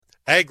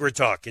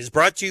AgriTalk is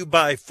brought to you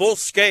by Full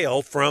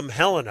Scale from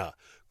Helena.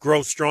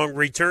 Grow strong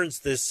returns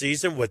this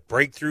season with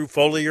breakthrough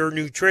foliar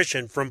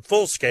nutrition from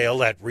Full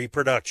Scale at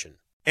Reproduction.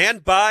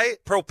 And by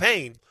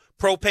Propane.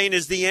 Propane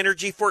is the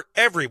energy for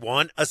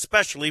everyone,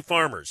 especially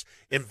farmers.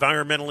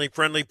 Environmentally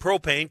friendly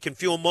propane can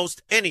fuel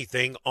most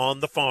anything on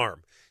the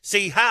farm.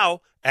 See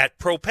how at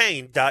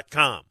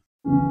propane.com.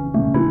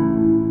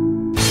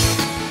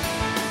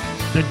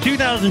 The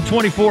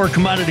 2024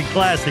 Commodity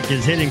Classic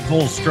is hitting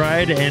full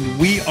stride, and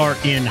we are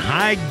in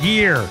high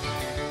gear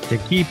to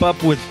keep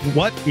up with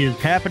what is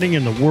happening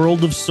in the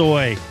world of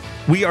soy.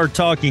 We are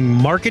talking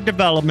market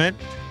development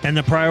and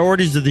the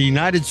priorities of the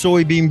United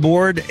Soybean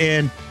Board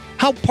and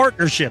how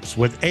partnerships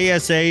with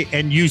ASA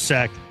and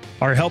USEC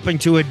are helping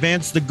to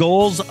advance the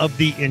goals of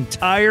the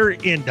entire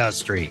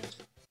industry.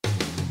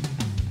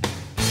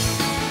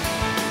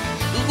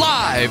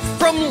 Live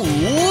from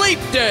Leap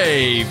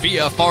Day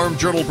via Farm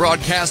Journal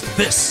broadcast,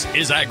 this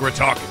is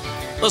AgriTalk.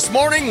 This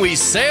morning we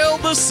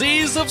sailed the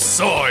seas of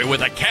soy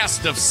with a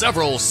cast of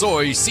several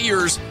soy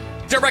seers.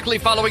 Directly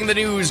following the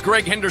news,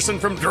 Greg Henderson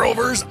from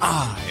Drovers.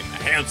 I'm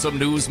handsome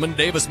newsman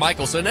Davis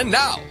Michelson, and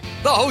now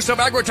the host of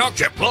AgriTalk,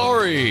 Chip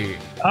Flory.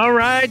 All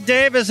right,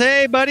 Davis.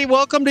 Hey, buddy.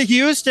 Welcome to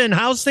Houston.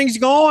 How's things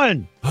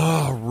going?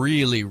 Oh,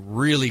 really,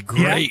 really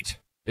great.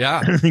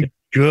 Yeah.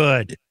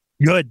 Good.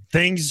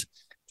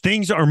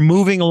 Things are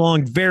moving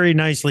along very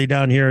nicely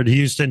down here at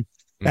Houston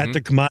at the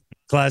Commodity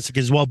Classic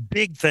as well.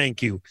 Big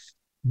thank you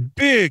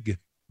to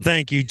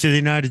the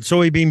United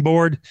Soybean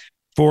Board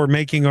for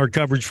making our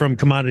coverage from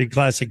Commodity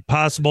Classic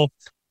possible.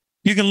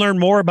 You can learn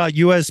more about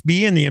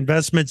USB and the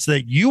investments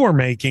that you are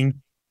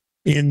making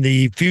in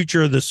the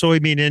future of the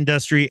soybean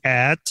industry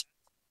at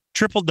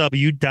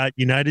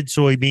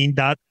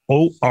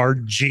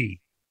www.unitedsoybean.org.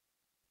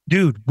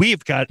 Dude,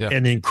 we've got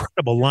an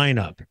incredible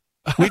lineup.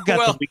 We've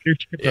got the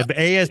leadership of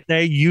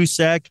ASA,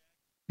 USEC,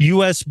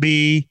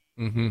 USB.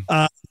 We're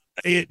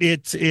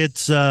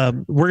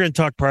going to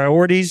talk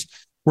priorities.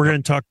 We're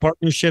going to talk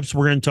partnerships.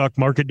 We're going to talk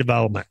market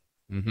development.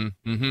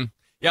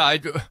 Yeah,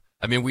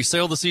 I mean, we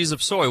sail the seas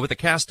of soy with a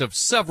cast of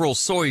several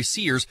soy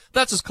seers.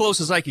 That's as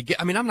close as I could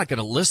get. I mean, I'm not going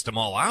to list them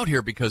all out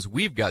here because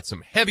we've got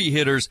some heavy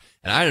hitters,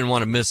 and I didn't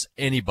want to miss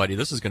anybody.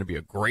 This is going to be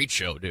a great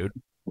show, dude.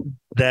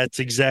 That's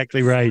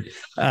exactly right.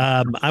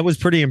 I was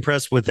pretty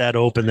impressed with that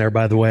open there,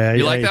 by the way.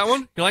 You like that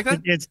one? You like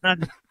that?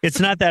 It's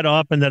not that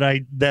often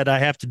that I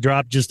have to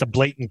drop just a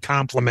blatant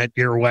compliment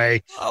your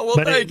way. Oh, well,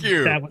 thank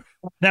you.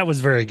 That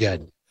was very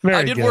good.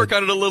 I did work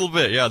on it a little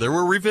bit. Yeah, there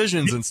were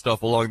revisions and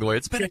stuff along the way.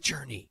 It's been a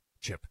journey,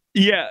 Chip.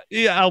 Yeah,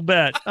 I'll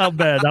bet. I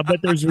bet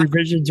there's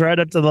revisions right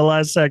up to the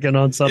last second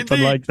on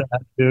something like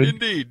that, dude.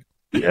 Indeed.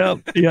 Yep.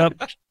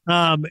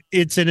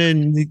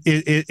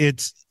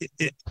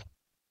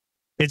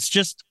 It's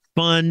just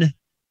fun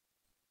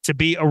to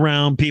be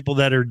around people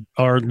that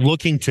are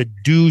looking to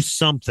do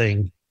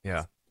something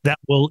that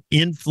will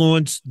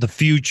influence the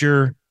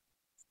future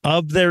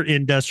of their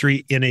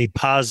industry in a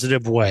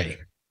positive way.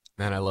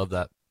 Man, I love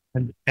that.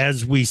 And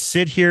as we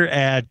sit here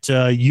at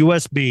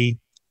USB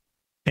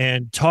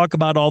and talk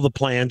about all the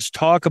plans,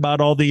 talk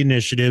about all the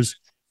initiatives,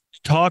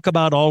 talk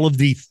about all of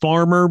the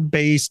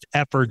farmer-based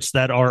efforts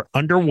that are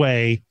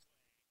underway,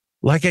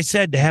 like I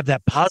said, to have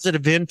that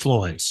positive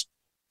influence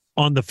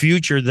on the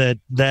future that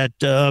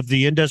of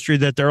the industry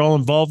that they're all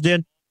involved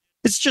in,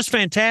 it's just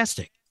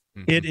fantastic.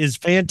 It is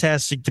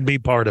fantastic to be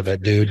part of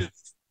it, dude.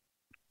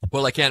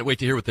 Well, I can't wait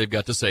to hear what they've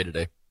got to say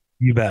today.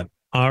 You bet.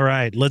 All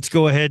right, let's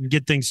go ahead and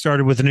get things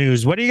started with the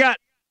news. What do you got?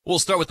 We'll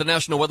start with the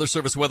National Weather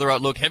Service weather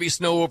outlook. Heavy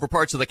snow over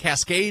parts of the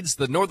Cascades,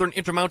 the northern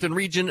Intermountain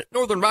region,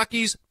 northern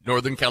Rockies,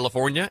 northern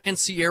California, and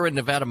Sierra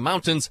Nevada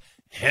mountains.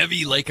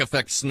 Heavy lake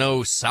effect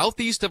snow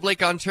southeast of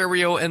Lake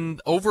Ontario and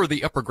over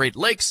the upper Great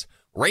Lakes.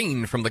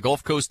 Rain from the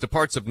Gulf Coast to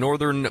parts of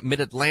northern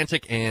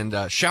Mid-Atlantic,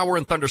 and shower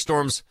and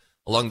thunderstorms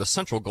along the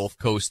Central Gulf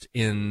Coast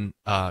and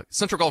the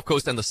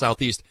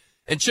southeast.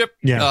 And Chip,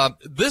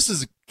 this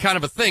is kind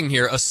of a thing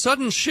here. A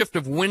sudden shift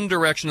of wind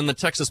direction in the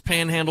Texas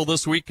Panhandle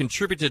this week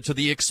contributed to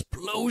the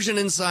explosion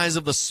in size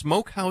of the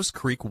Smokehouse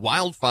Creek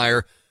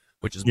wildfire,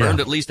 which has burned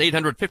at least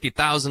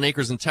 850,000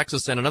 acres in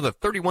Texas and another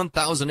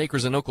 31,000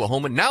 acres in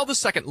Oklahoma. Now the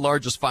second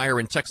largest fire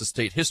in Texas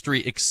state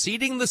history,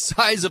 exceeding the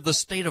size of the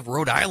state of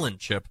Rhode Island,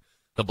 Chip.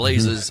 The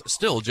blaze is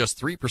still just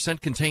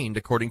 3% contained,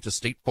 according to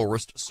State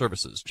Forest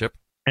Services, Chip.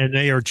 And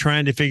they are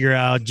trying to figure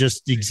out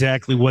just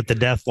exactly what the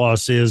death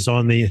loss is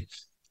on the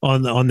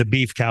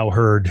beef cow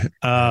herd.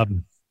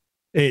 Some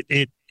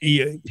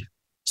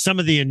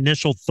of the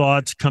initial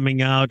thoughts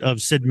coming out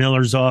of Sid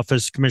Miller's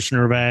office,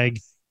 Commissioner of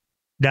Ag,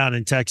 down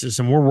in Texas,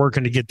 and we're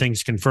working to get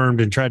things confirmed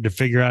and trying to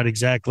figure out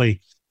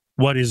exactly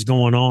what is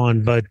going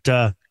on. But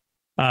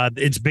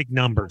it's big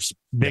numbers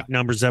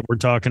that we're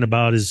talking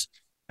about as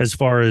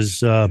far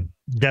as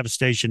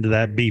devastation to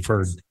that beef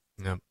herd.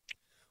 Yeah.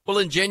 Well,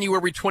 in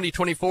January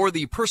 2024,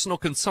 the Personal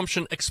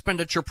Consumption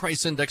Expenditure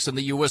Price Index in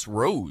the U.S.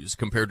 rose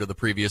compared to the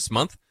previous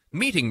month,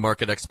 meeting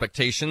market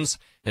expectations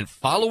and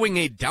following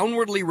a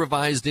downwardly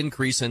revised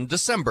increase in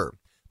December.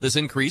 This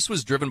increase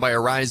was driven by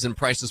a rise in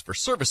prices for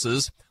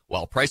services,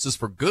 while prices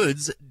for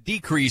goods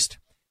decreased.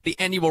 The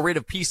annual rate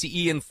of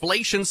PCE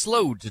inflation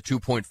slowed to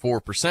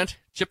 2.4%.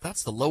 Chip,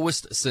 that's the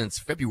lowest since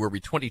February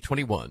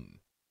 2021.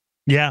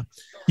 Yeah.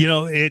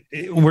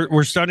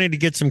 We're starting to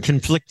get some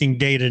conflicting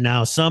data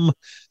now, some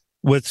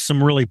with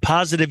some really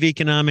positive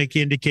economic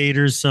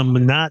indicators,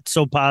 some not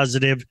so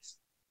positive.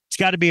 It's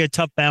got to be a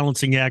tough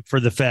balancing act for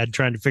the Fed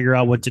trying to figure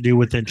out what to do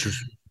with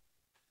interest.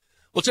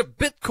 Well, Chip,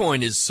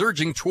 Bitcoin is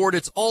surging toward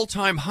its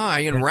all-time high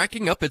and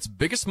racking up its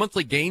biggest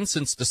monthly gain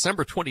since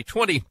December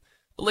 2020.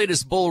 The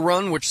latest bull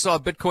run, which saw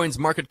Bitcoin's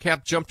market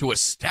cap jump to a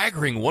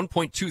staggering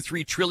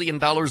 $1.23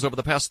 trillion over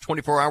the past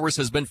 24 hours,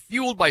 has been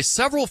fueled by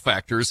several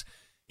factors,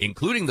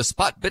 including the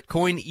spot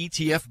Bitcoin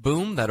ETF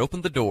boom that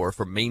opened the door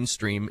for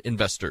mainstream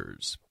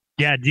investors.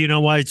 Yeah, do you know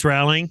why it's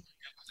rallying?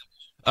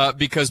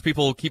 Because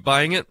people keep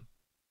buying it?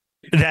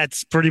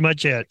 That's pretty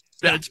much it.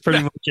 That's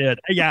pretty much it.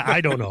 Yeah,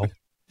 I don't know.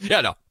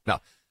 No.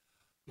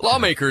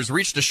 Lawmakers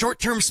reached a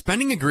short-term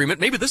spending agreement.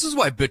 Maybe this is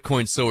why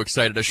Bitcoin's so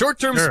excited. A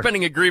short-term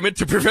spending agreement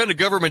to prevent a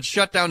government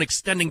shutdown,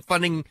 extending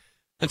funding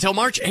until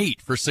March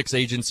 8 for 6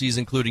 agencies,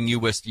 including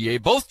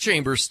USDA. Both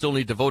chambers still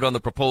need to vote on the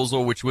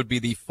proposal, which would be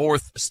the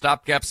fourth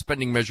stopgap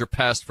spending measure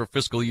passed for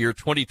fiscal year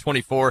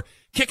 2024.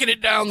 Kicking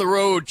it down the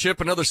road,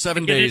 Chip, another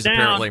 7 days,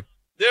 apparently.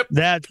 Yep.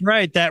 That's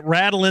right. That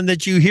rattling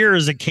that you hear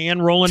is a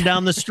can rolling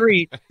down the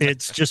street.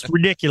 It's just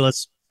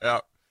ridiculous.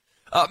 Yeah.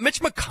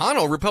 Mitch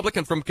McConnell,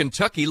 Republican from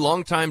Kentucky,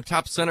 longtime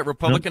top Senate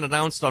Republican,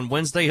 announced on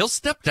Wednesday he'll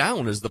step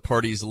down as the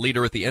party's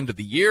leader at the end of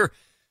the year,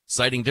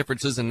 citing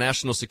differences in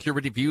national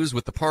security views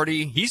with the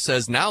party, he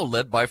says now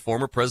led by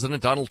former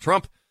President Donald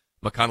Trump.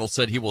 McConnell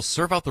said he will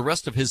serve out the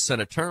rest of his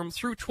Senate term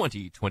through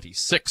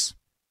 2026.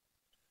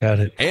 Got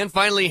it. And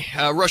finally,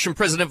 Russian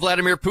President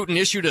Vladimir Putin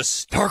issued a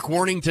stark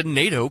warning to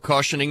NATO,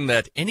 cautioning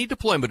that any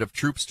deployment of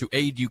troops to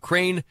aid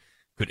Ukraine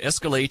could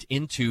escalate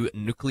into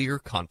nuclear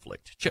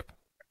conflict. Chip.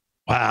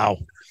 Wow.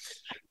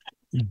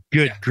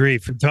 Good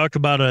grief. And talk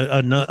about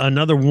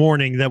another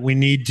warning that we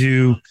need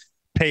to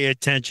pay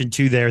attention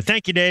to there.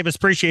 Thank you, Davis.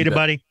 Appreciate it,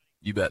 buddy.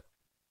 You bet.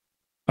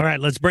 All right,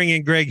 let's bring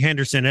in Greg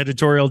Henderson,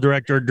 editorial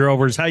director at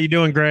Drovers. How you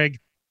doing, Greg?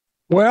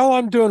 Well,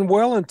 I'm doing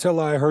well until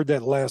I heard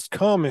that last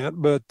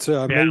comment, but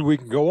maybe we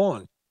can go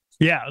on.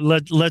 Yeah,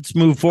 let's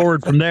move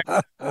forward from there.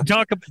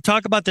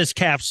 Talk about this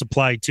calf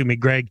supply to me,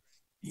 Greg.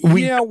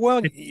 We've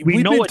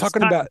been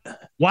talking about.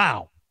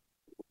 Wow.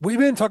 We've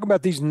been talking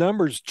about these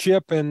numbers,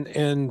 Chip,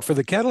 and for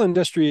the cattle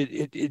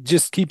industry, it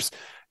just keeps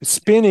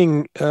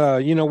spinning.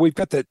 We've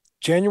got the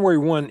January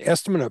 1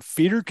 estimate of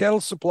feeder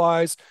cattle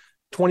supplies,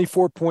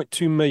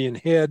 24.2 million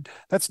head.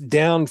 That's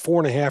down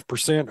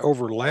 4.5%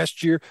 over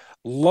last year.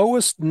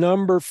 Lowest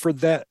number for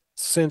that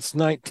since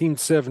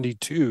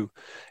 1972.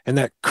 And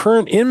that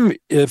current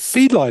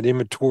feedlot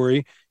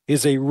inventory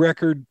is a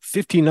record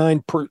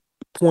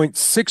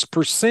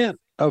 59.6%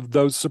 of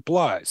those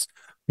supplies.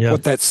 Yeah.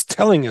 What that's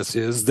telling us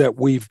is that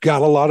we've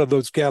got a lot of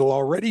those cattle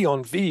already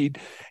on feed,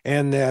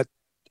 and that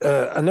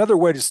another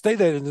way to state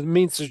that, it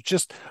means there's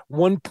just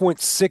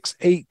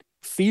 1.68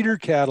 feeder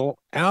cattle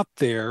out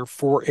there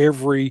for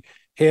every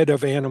head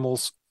of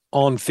animals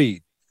on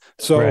feed.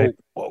 So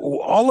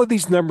all of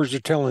these numbers are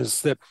telling us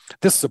that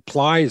this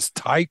supply is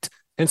tight,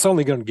 and it's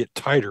only going to get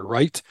tighter,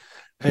 right?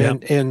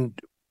 And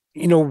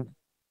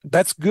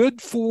that's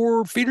good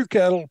for feeder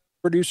cattle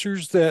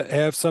producers that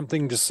have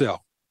something to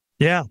sell.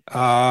 Yeah.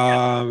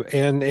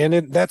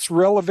 That's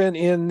relevant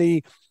in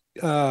the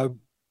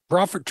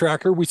profit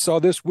tracker we saw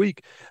this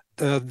week.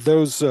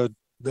 Those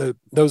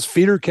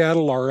feeder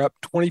cattle are up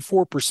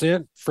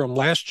 24% from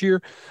last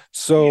year.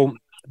 So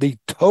the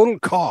total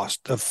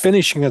cost of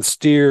finishing a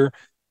steer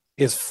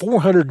is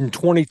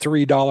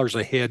 $423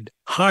 a head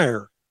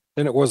higher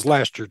than it was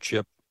last year,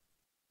 Chip.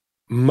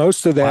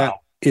 Most of that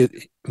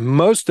is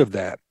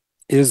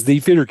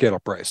the feeder cattle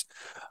price.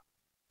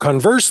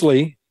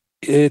 Conversely,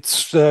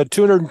 it's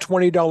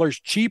 $220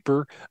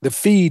 cheaper. The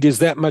feed is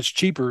that much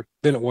cheaper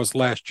than it was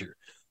last year.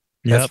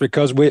 That's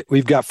because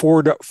we've got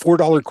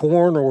 $4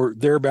 corn or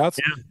thereabouts.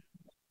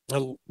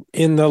 Yeah.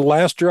 In the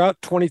last drought,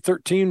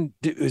 2013,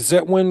 is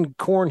that when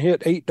corn hit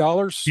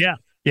 $8?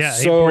 Yeah.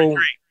 So,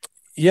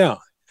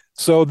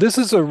 so this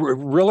is a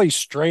really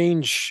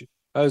strange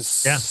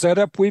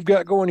setup we've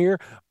got going here,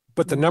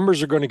 but the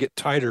numbers are going to get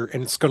tighter,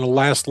 and it's going to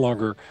last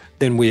longer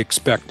than we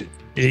expected.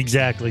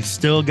 Exactly.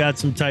 Still got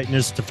some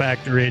tightness to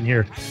factor in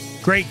here.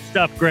 Great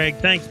stuff, Greg.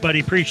 Thanks, buddy.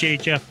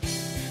 Appreciate you.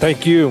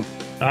 Thank you.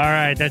 All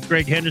right. That's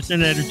Greg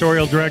Henderson,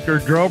 editorial director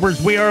of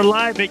Drovers. We are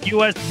live at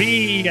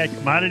USB at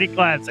Commodity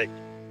Classic.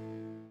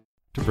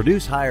 To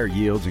produce higher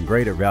yields and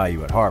greater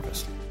value at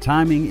harvest,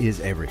 timing is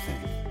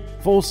everything.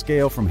 Full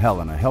Scale from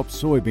Helena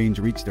helps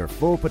soybeans reach their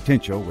full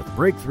potential with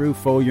breakthrough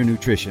foliar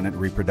nutrition and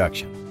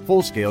reproduction.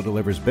 Full Scale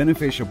delivers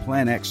beneficial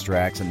plant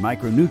extracts and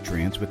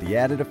micronutrients with the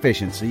added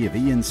efficiency of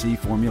ENC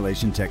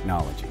formulation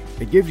technology.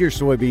 It gives your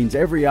soybeans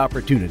every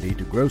opportunity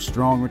to grow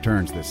strong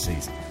returns this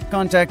season.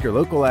 Contact your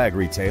local ag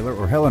retailer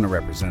or Helena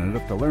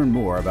representative to learn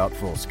more about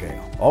Full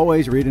Scale.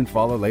 Always read and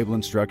follow label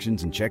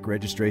instructions and check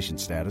registration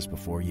status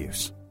before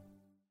use.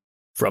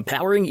 From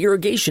powering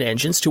irrigation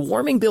engines to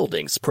warming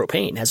buildings,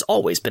 propane has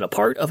always been a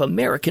part of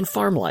American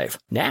farm life.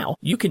 Now,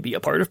 you can be a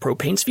part of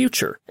propane's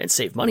future and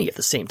save money at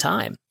the same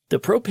time. The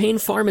Propane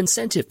Farm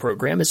Incentive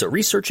Program is a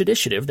research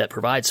initiative that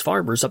provides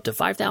farmers up to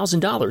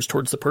 $5,000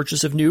 towards the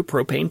purchase of new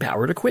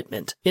propane-powered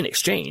equipment. In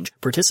exchange,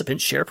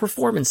 participants share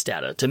performance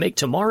data to make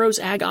tomorrow's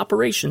ag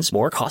operations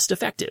more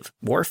cost-effective,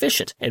 more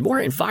efficient, and more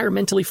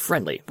environmentally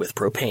friendly with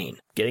propane.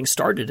 Getting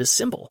started is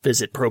simple.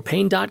 Visit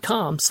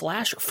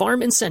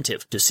propane.com/farm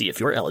incentive to see if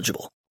you're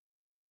eligible.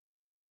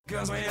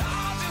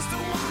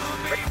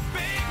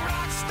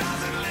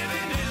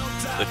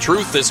 The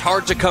truth is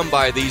hard to come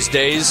by these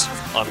days,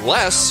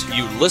 unless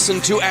you listen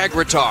to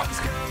AgriTalk.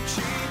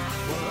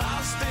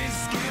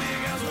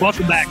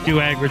 Welcome back to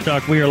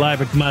AgriTalk. We are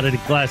live at Commodity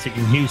Classic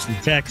in Houston,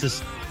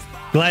 Texas.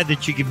 Glad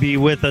that you could be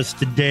with us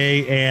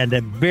today, and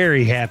I'm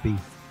very happy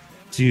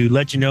to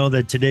let you know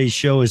that today's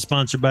show is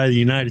sponsored by the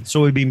United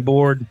Soybean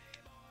Board.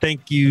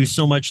 Thank you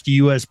so much to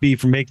USB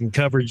for making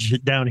coverage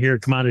down here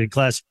at Commodity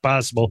Classic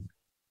possible.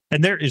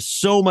 And there is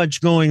so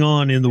much going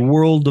on in the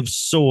world of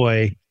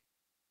soy.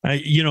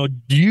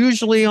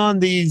 Usually on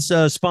these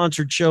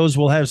sponsored shows,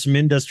 we'll have some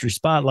industry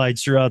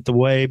spotlights throughout the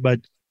way, but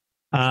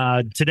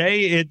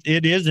today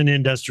it is an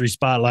industry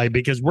spotlight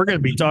because we're going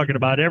to be talking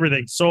about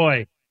everything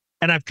soy.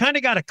 And I've kind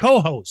of got a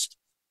co-host.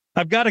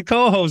 I've got a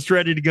co-host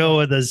ready to go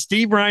with us,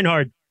 Steve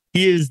Reinhardt.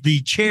 He is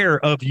the chair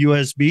of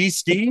USB.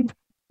 Steve,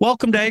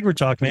 welcome to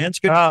AgriTalk, man. It's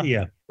good to see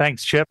you.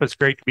 Thanks, Chip. It's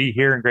great to be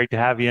here and great to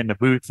have you in the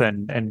booth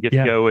and get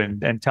to go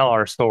and tell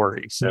our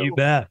story. So You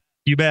bet.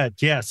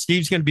 Yeah,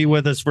 Steve's going to be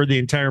with us for the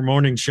entire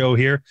morning show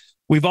here.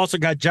 We've also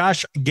got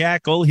Josh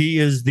Gackle. He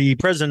is the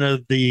president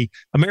of the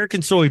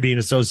American Soybean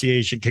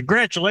Association.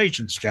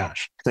 Congratulations,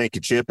 Josh. Thank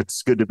you, Chip.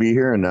 It's good to be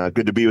here and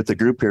good to be with the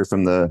group here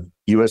from the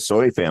U.S.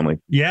 Soy family.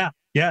 Yeah,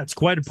 it's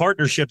quite a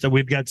partnership that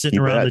we've got sitting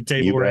around the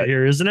table right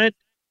here, isn't it?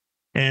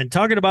 And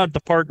talking about the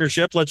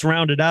partnership, let's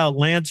round it out.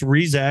 Lance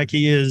Rizak,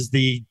 he is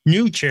the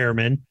new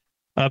chairman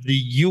of the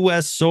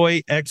U.S.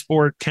 Soy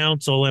Export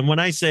Council. And when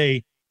I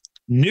say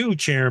new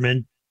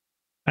chairman,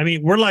 I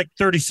mean, we're like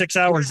 36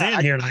 hours in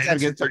here. I got to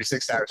get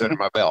 36 hours under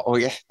my belt. Oh,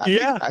 yeah.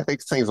 I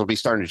think things will be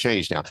starting to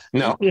change now.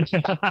 No.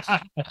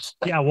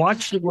 Yeah,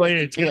 watch the way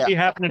it's going to be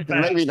happening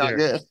fast. Maybe not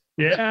good.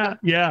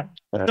 Yeah.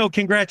 So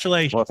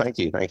congratulations. Well, thank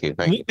you.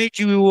 What made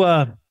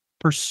you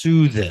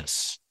pursue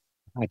this?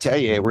 I tell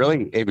you,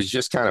 it was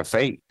just kind of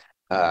fate.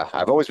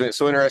 I've always been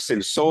so interested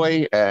in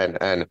soy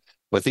and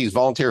with these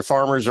volunteer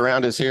farmers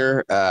around us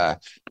here, I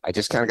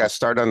just kind of got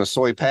started on the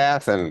soy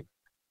path. And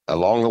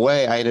along the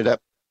way, I ended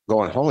up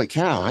going, holy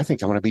cow, I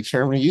think I'm going to be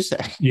chairman of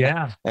USAC.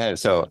 Yeah. And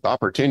so the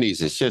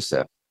opportunities, it's just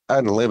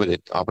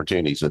unlimited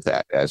opportunities with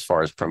that as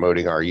far as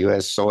promoting our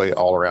U.S. soy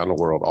all around the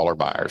world, all our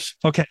buyers.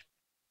 Okay.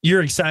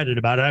 You're excited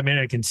about it. I mean,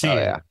 I can see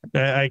it.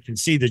 I can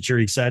see that you're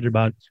excited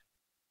about it.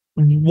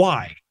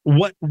 Why?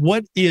 What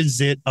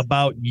is it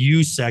about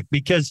USAC?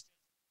 Because,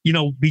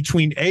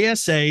 between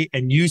ASA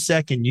and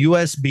USAC and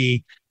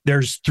USB,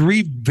 there's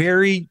three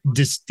very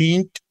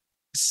distinct,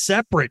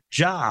 separate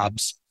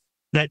jobs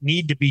that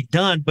need to be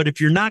done. But if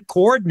you're not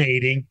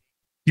coordinating,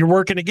 you're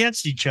working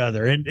against each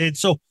other. And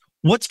so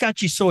what's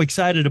got you so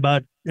excited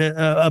about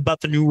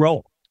the new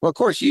role? Well, of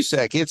course,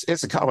 USAC,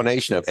 it's a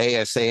combination of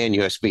ASA and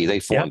USB.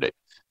 They formed it.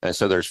 And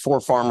so there's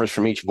 4 farmers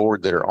from each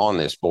board that are on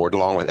this board,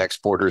 along with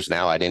exporters and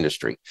allied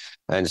industry.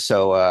 And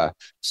so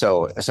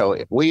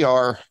we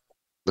are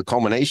the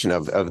culmination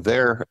of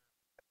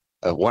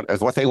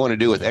what they want to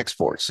do with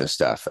exports and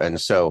stuff. And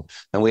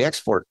we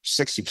export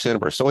 60%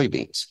 of our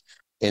soybeans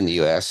in the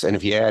U.S. And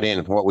if you add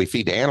in what we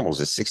feed to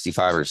animals, it's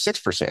 65 or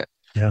 6%.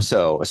 Yeah.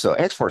 So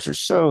exports are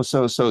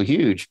so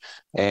huge,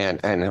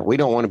 and we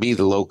don't want to be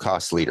the low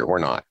cost leader. We're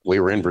not. We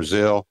were in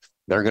Brazil.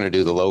 They're going to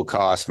do the low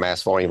cost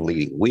mass volume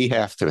leading. We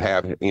have to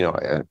have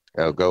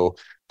go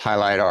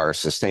highlight our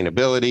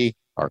sustainability,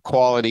 our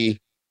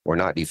quality. We're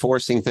not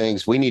deforesting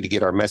things. We need to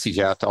get our message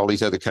out to all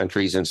these other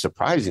countries, and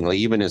surprisingly,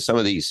 even in some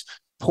of these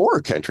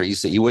poorer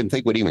countries that you wouldn't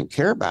think would even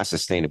care about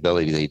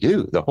sustainability, they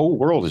do. The whole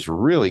world is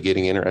really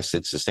getting interested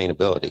in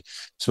sustainability.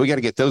 So we got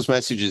to get those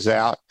messages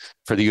out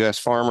for the U.S.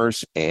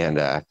 farmers and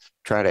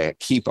try to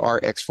keep our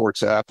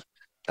exports up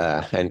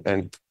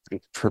and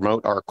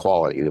promote our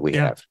quality that we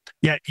have.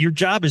 Yeah, your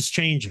job is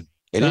changing.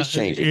 It is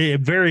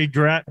changing very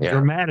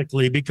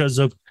dramatically because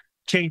of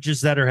changes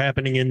that are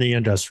happening in the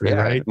industry,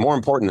 right? More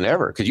important than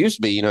ever. Because used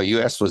to be,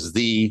 U.S. was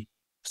the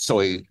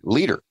soy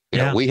leader.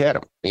 We had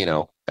them,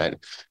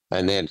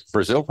 and then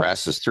Brazil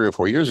passed us 3 or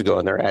 4 years ago,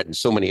 and they're adding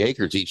so many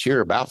acres each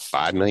year, about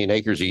 5 million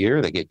acres a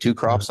year. They get 2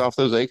 crops off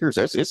those acres.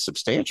 It's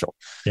substantial.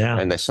 Yeah.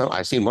 And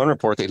I seen one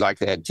report they'd like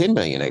to add 10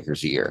 million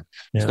acres a year.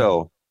 Yeah.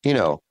 So,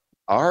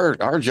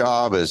 our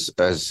job as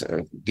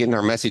getting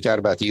our message out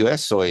about the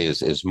U.S. soy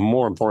is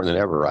more important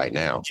than ever right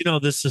now.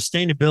 The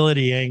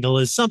sustainability angle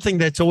is something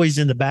that's always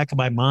in the back of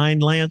my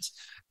mind, Lance.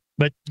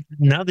 But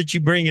now that you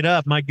bring it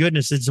up, my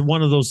goodness, it's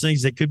one of those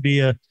things that could be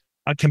a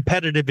a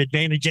competitive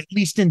advantage, at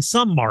least in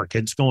some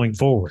markets going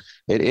forward.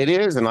 It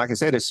is. And like I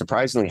said, it's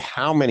surprisingly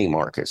how many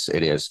markets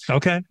it is.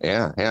 Okay.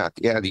 Yeah.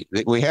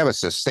 We have a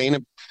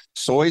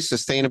soy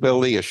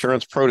sustainability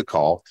assurance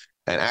protocol,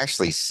 and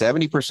actually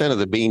 70% of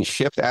the beans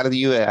shipped out of the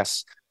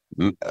U.S.,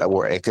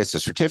 or it's a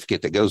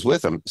certificate that goes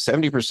with them.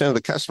 70% of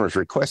the customers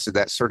requested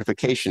that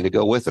certification to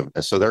go with them.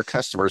 And so their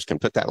customers can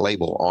put that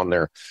label on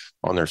their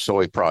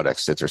soy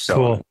products that they're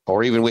selling. Cool.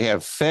 Or even we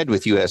have fed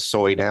with U.S.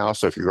 soy now.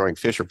 So if you're growing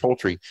fish or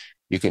poultry,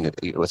 you can,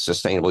 with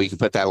sustainable, you can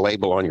put that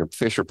label on your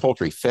fish or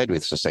poultry fed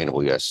with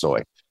sustainable U.S.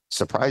 soy.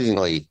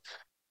 Surprisingly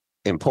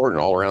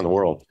important all around the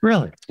world.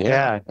 Really?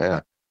 Yeah.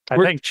 I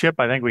think, Chip,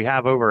 we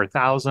have over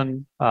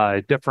 1,000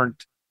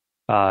 different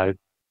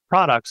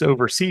products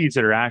overseas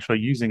that are actually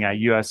using a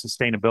U.S.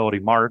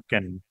 sustainability mark,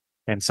 and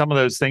some of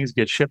those things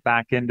get shipped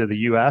back into the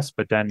U.S.,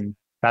 but then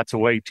that's a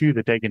way too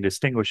that they can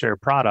distinguish their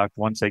product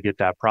once they get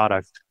that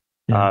product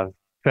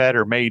fed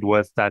or made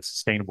with that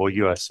sustainable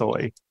U.S.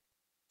 soy.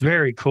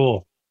 Very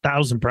cool.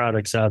 1,000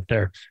 products out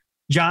there.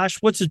 Josh,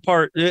 what's it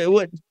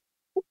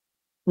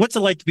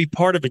like to be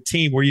part of a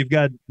team where you've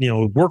got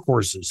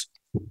workhorses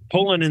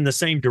pulling in the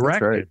same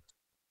direction? That's right.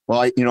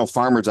 Well,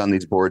 farmers on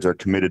these boards are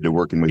committed to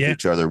working with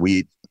each other.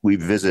 We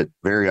visit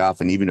very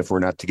often, even if we're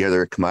not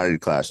together at Commodity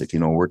Classic.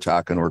 We're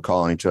talking, we're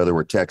calling each other,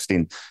 we're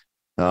texting.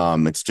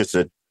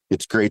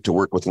 It's great to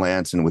work with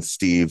Lance and with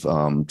Steve,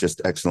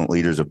 just excellent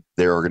leaders of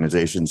their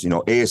organizations.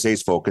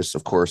 ASA's focus,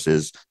 of course,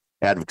 is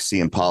advocacy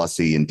and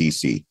policy in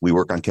DC. We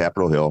work on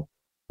Capitol Hill,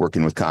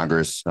 working with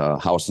Congress,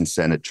 House and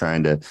Senate,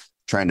 trying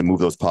to move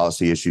those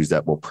policy issues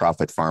that will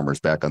profit farmers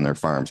back on their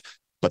farms.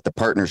 But the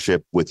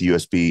partnership with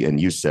USB and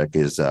USEC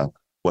is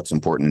what's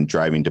important in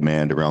driving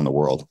demand around the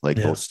world, like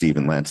both Steve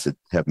and Lance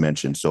have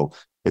mentioned. So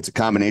it's a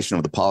combination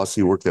of the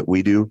policy work that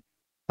we do,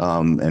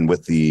 and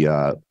with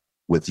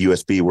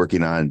USB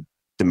working on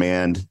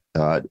demand,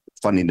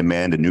 funding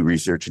demand and new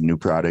research and new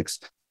products,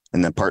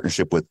 and then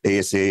partnership with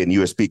ASA and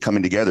USB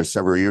coming together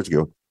several years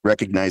ago,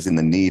 recognizing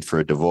the need for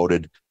a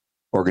devoted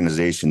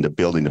organization to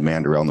building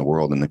demand around the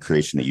world and the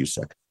creation of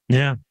USEC.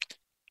 Yeah.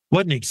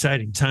 What an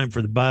exciting time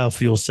for the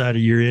biofuel side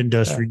of your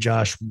industry,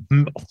 Josh.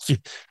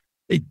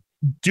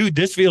 Dude,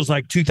 this feels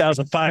like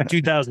 2005,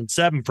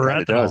 2007 for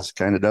ethanol.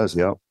 Kind of does,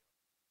 yeah.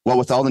 Well,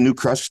 with all the new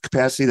crush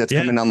capacity that's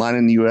coming online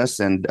in the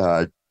U.S. and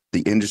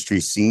the industry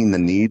seeing the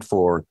need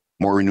for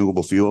more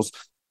renewable fuels,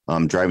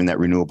 driving that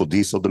renewable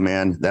diesel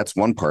demand, that's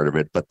one part of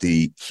it. But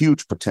the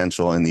huge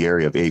potential in the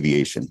area of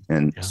aviation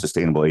and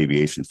sustainable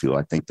aviation fuel,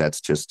 I think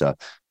that's just,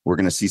 we're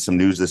going to see some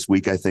news this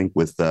week, I think,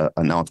 with the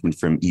announcement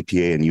from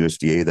EPA and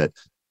USDA that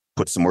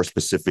put some more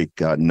specific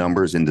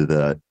numbers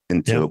into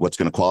what's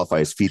going to qualify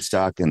as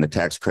feedstock and the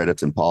tax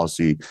credits and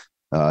policy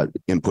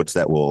inputs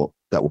that will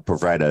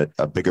provide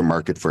a bigger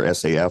market for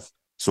SAF.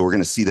 So we're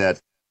going to see that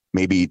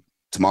maybe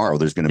tomorrow.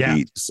 There's going to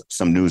be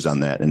some news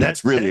on that, and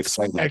that's really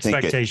exciting. I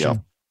think it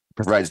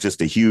provides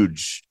just a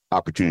huge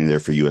opportunity there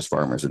for U.S.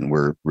 farmers, and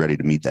we're ready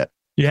to meet that.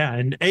 Yeah,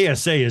 and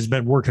ASA has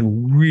been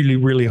working really,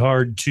 really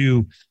hard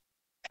to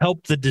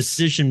help the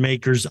decision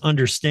makers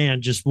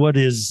understand just what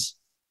is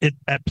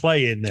at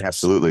play in this.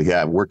 Absolutely,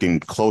 yeah. Working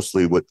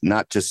closely with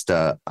not just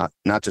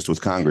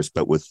with Congress,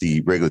 but with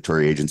the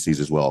regulatory agencies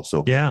as well.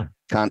 So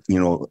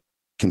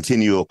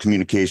continual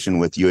communication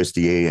with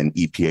USDA and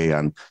EPA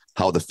on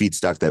how the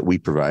feedstock that we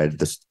provide,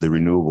 the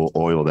renewable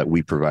oil that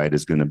we provide,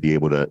 is going to be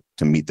able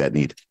to meet that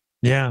need.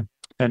 Yeah.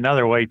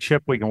 Another way,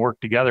 Chip, we can work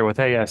together with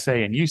ASA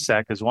and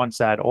USEC is once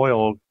that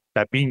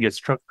bean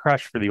gets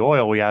crushed for the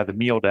oil, we have the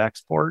meal to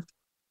export.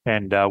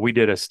 And we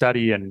did a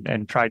study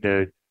and tried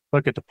to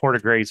look at the Port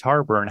of Grays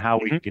Harbor and how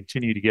we can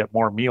continue to get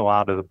more meal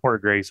out of the Port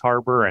of Grays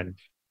Harbor. And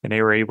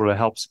they were able to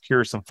help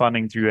secure some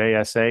funding through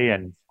ASA,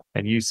 and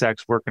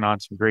USEC's working on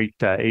some great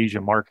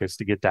Asian markets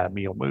to get that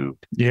meal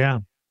moved. Yeah.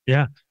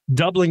 Yeah.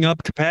 Doubling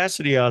up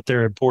capacity out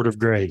there at Port of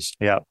Grays.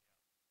 Yeah.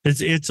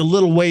 It's a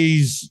little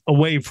ways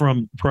away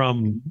from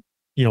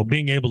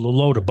being able to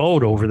load a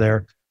boat over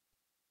there,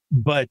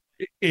 but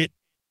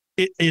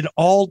it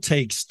all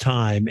takes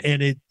time,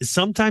 and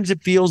sometimes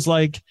it feels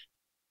like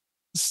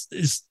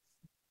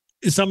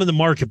some of the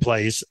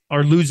marketplace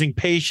are losing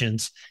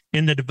patience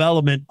in the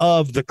development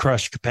of the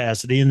crush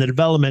capacity and the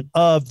development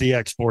of the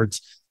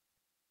exports,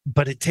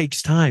 but it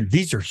takes time.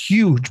 These are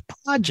huge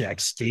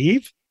projects,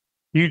 Steve.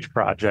 Huge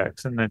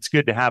projects, and it's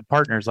good to have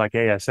partners like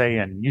ASA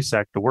and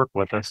USEC to work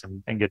with us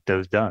and get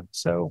those done.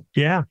 So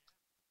yeah.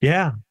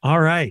 All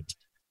right.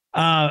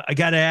 I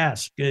got to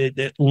ask,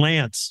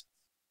 Lance,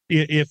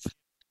 if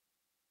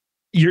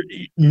you're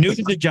new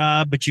to the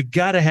job, but you've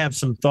got to have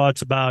some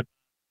thoughts about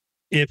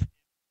if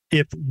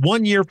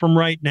 1 year from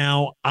right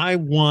now, I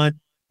want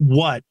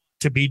what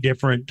to be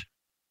different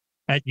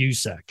at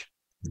USEC.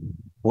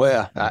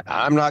 Well,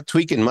 I'm not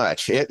tweaking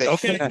much. It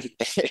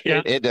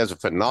does a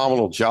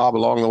phenomenal job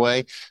along the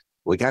way.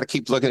 We got to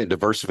keep looking at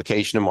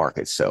diversification of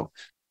markets. So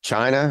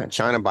China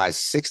buys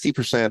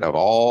 60% of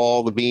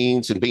all the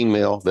beans and bean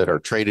meal that are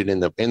traded in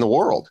the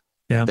world.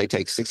 Yeah. They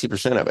take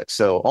 60% of it.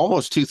 So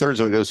almost 2/3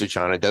 of it goes to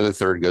China. The other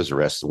third goes to the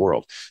rest of the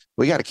world.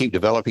 We got to keep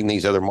developing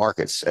these other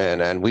markets.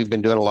 And we've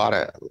been doing a lot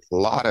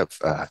of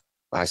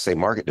I say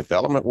market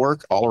development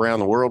work all around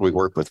the world. We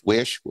work with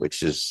WISH,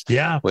 which is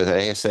with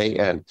ASA,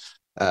 and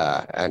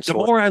the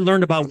more I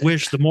learned about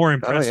WISH, the more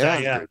impressed I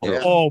am.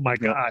 Yeah. Oh my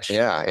gosh.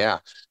 Yeah.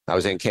 I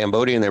was in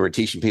Cambodia and they were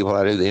teaching people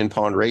how to do the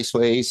in-pond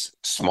raceways,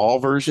 small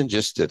version,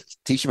 just to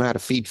teach them how to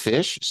feed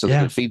fish so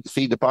they can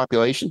feed the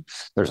population.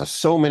 There's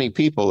so many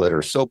people that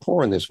are so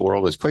poor in this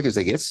world. As quick as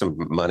they get some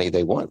money,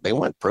 they want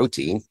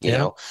protein, you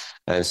know.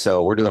 And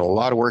so we're doing a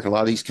lot of work in a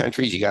lot of these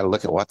countries. You got to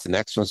look at what the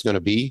next one's going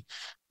to be.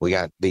 We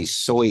got these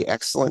soy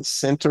excellence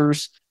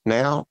centers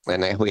now,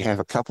 and we have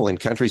a couple in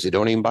countries that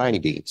don't even buy any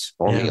beans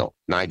or meal,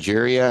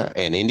 Nigeria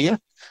and India.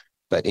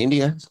 But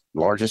India,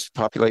 largest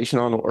population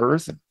on the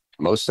earth,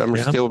 most of them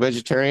are still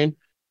vegetarian.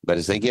 But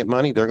as they get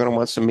money, they're going to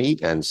want some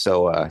meat. And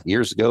so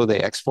years ago, they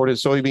exported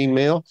soybean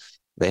meal.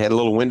 They had a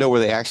little window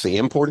where they actually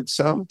imported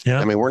some.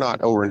 I mean, we're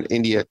not over in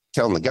India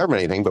telling the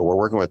government anything, but we're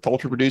working with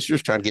poultry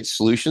producers trying to get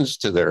solutions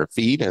to their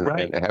feed and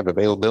have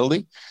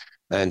availability.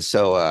 And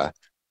so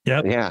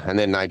and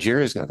then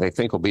Nigeria's they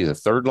think will be the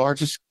third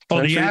largest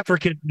country.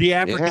 The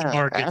African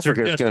markets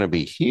Africa is going to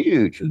be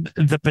huge.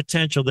 The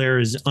potential there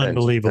is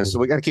unbelievable. And so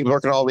we got to keep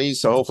working all these.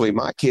 So hopefully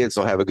my kids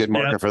will have a good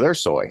market for their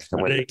soy.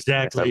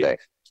 Exactly.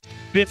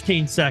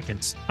 15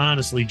 seconds.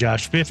 Honestly,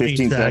 Josh,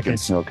 15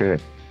 seconds. Okay.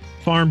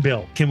 Farm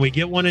bill. Can we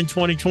get one in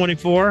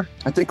 2024?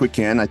 I think we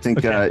can. I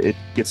think it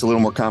gets a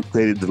little more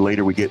complicated the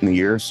later we get in the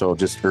year. So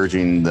just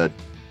urging the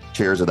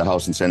chairs of the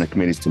House and Senate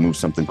committees to move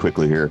something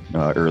quickly here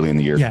early in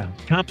the year. Yeah,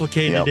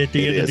 complicated at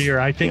the end of the year.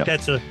 I think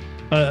that's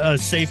a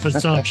safe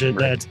assumption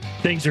that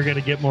things are going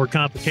to get more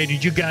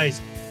complicated. You guys,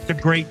 it's a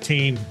great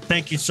team.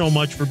 Thank you so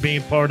much for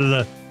being part of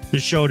the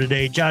show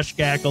today. Josh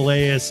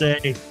Gackle, ASA,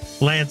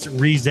 Lance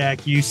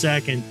Rizak,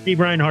 USAC, and Steve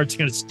Reinhardt's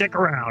going to stick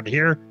around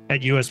here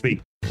at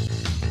USB.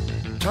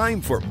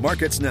 Time for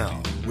Markets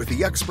Now with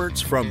the experts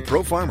from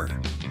Pro Farmer.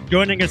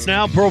 Joining us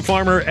now, Pro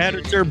Farmer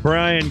editor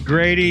Brian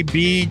Grady.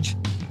 Beej,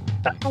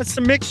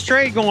 some mixed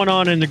trade going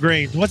on in the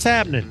grains. What's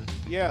happening?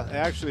 Yeah,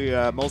 actually,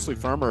 mostly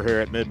firmer here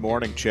at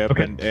mid-morning, Chip,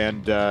 and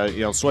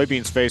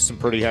soybeans faced some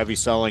pretty heavy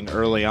selling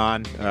early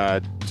on.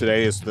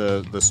 Today is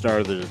the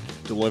start of the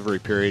delivery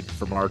period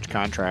for March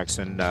contracts,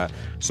 and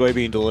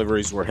soybean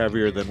deliveries were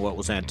heavier than what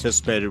was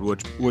anticipated,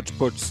 which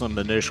put some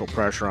initial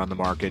pressure on the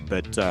market.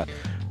 But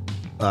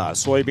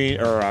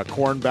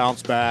corn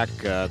bounced back,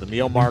 the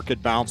meal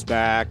market bounced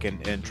back,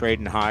 and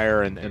trading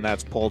higher, and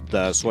that's pulled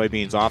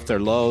soybeans off their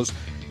lows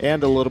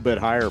and a little bit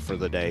higher for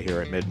the day here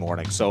at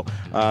mid-morning. So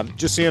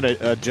just seeing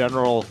a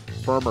general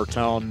firmer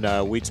tone,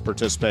 wheat's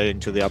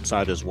participating to the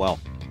upside as well.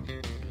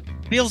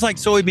 Feels like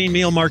soybean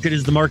meal market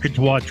is the market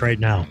to watch right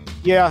now.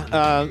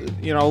 Yeah,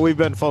 we've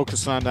been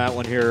focused on that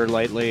one here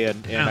lately,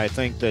 and I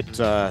think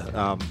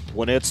that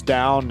when it's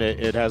down,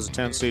 it has a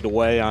tendency to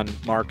weigh on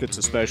markets,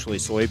 especially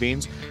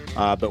soybeans.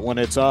 But when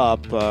it's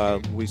up,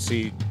 we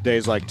see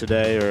days like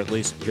today, or at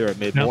least here at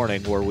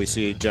mid-morning, where we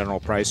see general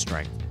price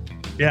strength.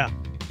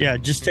 Yeah,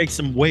 just take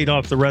some weight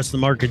off the rest of the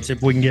markets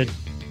if we can get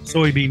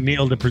soybean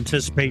meal to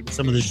participate in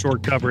some of the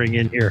short covering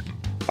in here.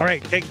 All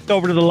right, take us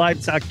over to the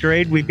livestock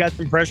trade. We've got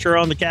some pressure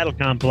on the cattle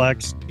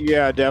complex.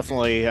 Yeah,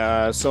 definitely.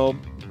 So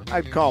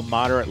I'd call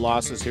moderate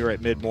losses here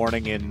at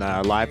mid-morning in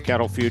live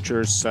cattle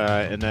futures,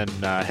 and then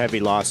heavy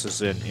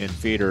losses in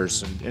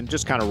feeders, and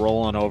just kind of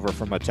rolling over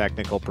from a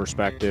technical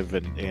perspective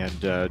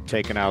and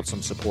taking out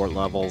some support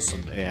levels,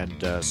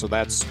 and so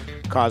that's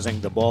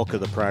causing the bulk of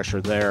the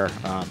pressure there.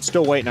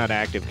 Still waiting on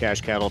active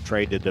cash cattle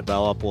trade to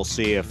develop. We'll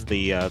see if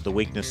the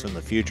weakness in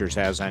the futures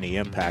has any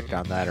impact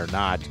on that or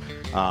not,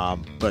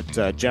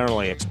 but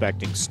generally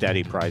expecting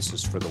steady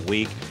prices for the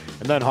week.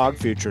 And then hog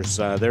futures,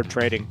 they're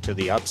trading to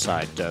the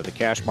upside. The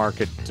cash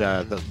market,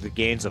 the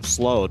gains have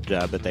slowed,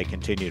 but they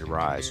continue to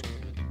rise.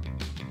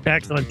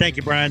 Excellent. Thank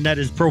you, Brian. That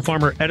is Pro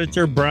Farmer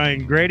editor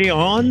Brian Grady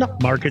on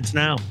Markets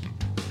Now.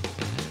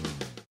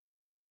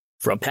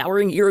 From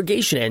powering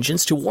irrigation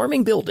engines to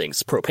warming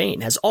buildings,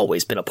 propane has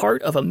always been a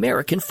part of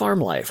American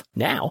farm life.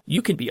 Now,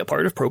 you can be a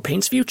part of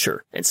propane's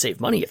future and save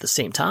money at the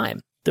same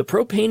time. The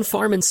Propane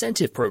Farm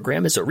Incentive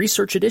Program is a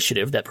research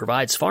initiative that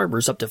provides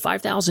farmers up to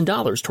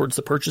 $5,000 towards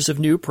the purchase of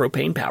new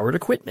propane-powered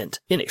equipment.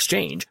 In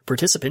exchange,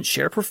 participants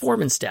share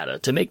performance data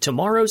to make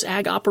tomorrow's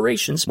ag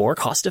operations more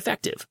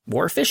cost-effective,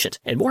 more efficient,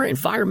 and more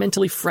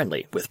environmentally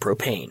friendly with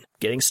propane.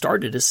 Getting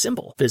started is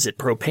simple. Visit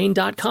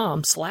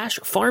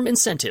propane.com/farm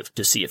incentive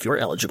to see if you're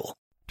eligible.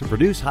 To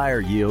produce higher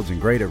yields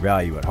and greater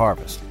value at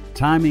harvest,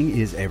 timing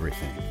is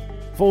everything.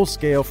 Full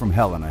Scale from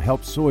Helena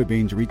helps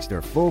soybeans reach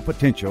their full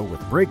potential with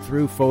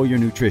breakthrough foliar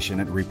nutrition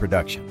at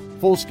reproduction.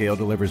 Full Scale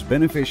delivers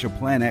beneficial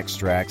plant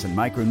extracts and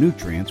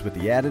micronutrients with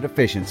the added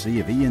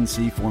efficiency of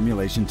ENC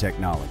formulation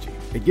technology.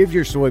 It gives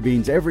your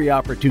soybeans every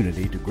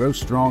opportunity to grow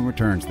strong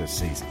returns this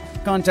season.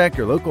 Contact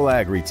your local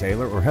ag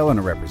retailer or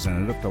Helena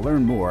representative to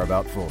learn more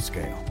about Full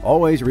Scale.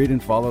 Always read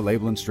and follow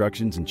label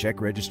instructions and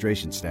check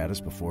registration status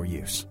before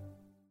use.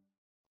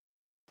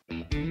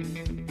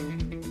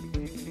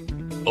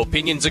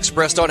 Opinions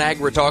expressed on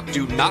AgriTalk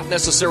do not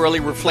necessarily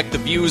reflect the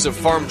views of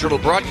Farm Journal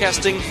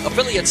Broadcasting,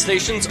 affiliate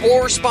stations,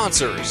 or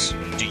sponsors.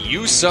 Do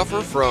you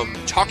suffer from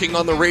talking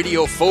on the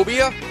radio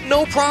phobia?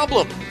 No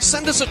problem.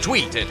 Send us a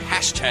tweet at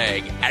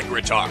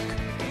 #AgriTalk.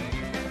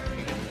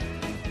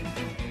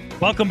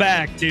 Welcome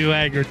back to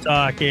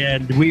AgriTalk,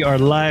 and we are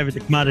live at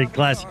the Commodity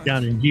Classic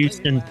down in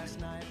Houston,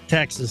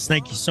 Texas.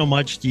 Thank you so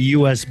much to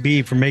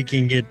USB for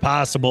making it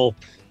possible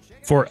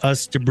for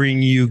us to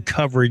bring you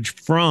coverage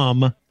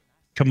from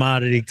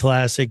Commodity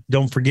Classic.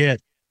 Don't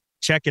forget,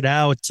 check it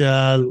out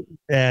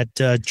at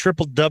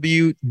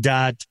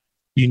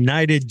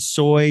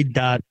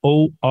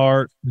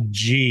www.unitedsoy.org.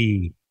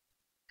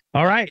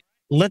 All right,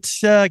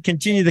 let's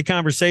continue the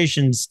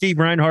conversation. Steve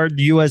Reinhardt,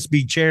 the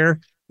USB chair,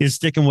 is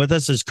sticking with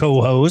us as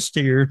co-host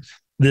here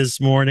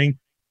this morning.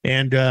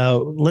 And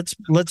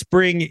let's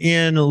bring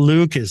in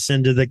Lucas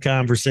into the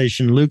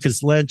conversation.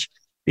 Lucas Lynch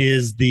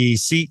is the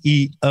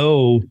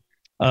CEO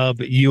of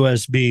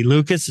USB.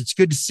 Lucas, it's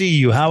good to see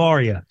you. How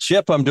are you?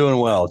 Chip, I'm doing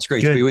well. It's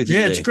great to be with you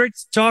today. It's great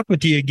to talk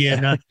with you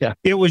again. Yeah.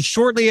 It was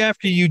shortly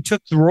after you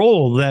took the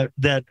role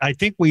that I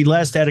think we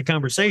last had a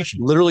conversation.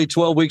 Literally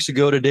 12 weeks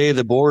ago today,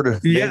 the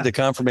board made the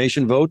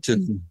confirmation vote.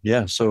 And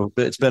so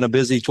it's been a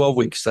busy 12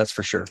 weeks, that's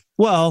for sure.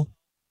 Well,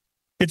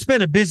 it's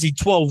been a busy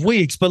 12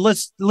 weeks, but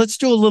let's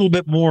do a little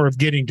bit more of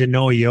getting to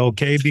know you,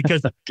 okay?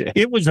 Because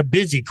it was a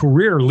busy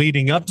career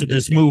leading up to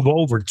this move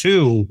over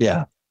too.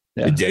 Yeah.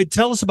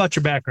 Tell us about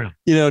your background.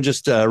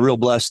 Just real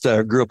blessed.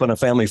 Grew up on a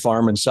family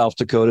farm in South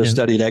Dakota,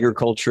 studied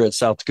agriculture at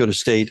South Dakota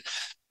State.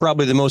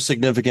 Probably the most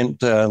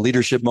significant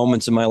leadership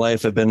moments in my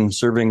life have been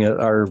serving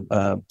our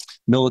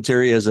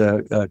military as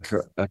a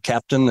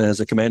captain, as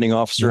a commanding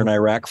officer in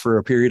Iraq for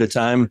a period of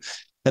time.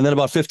 And then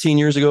about 15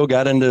 years ago,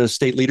 got into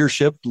state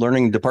leadership,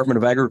 learning Department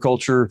of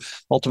Agriculture,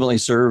 ultimately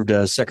served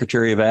as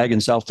Secretary of Ag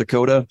in South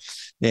Dakota.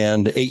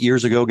 And 8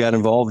 years ago, got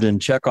involved in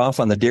checkoff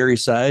on the dairy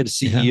side,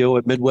 CEO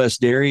at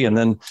Midwest Dairy, and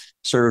then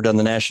served on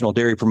the National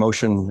Dairy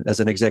Promotion as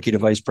an Executive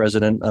Vice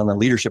President on the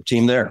leadership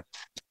team there.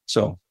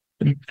 So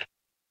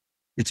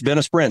it's been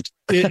a sprint.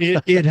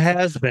 It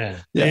has been.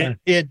 Yeah.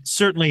 It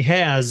certainly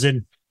has.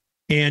 And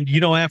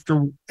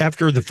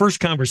after the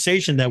first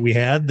conversation that we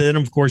had, then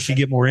of course you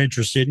get more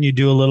interested and you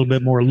do a little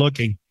bit more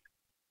looking.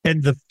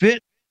 And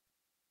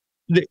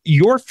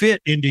your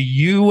fit into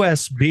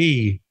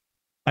USB,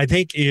 I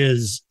think,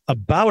 is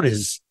about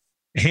as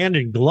hand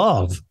in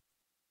glove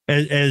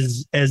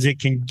as it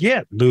can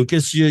get,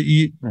 Lucas.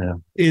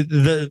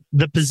 The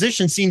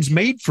position seems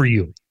made for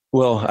you.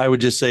 Well, I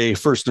would just say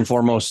first and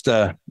foremost,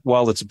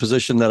 while it's a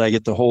position that I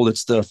get to hold,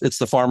 it's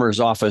the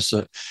farmer's office.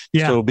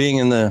 So being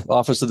in the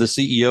office of the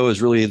CEO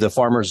is really the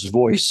farmer's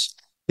voice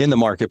in the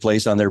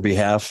marketplace on their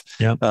behalf.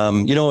 Yeah.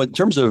 In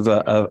terms of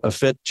a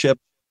fit, Chip,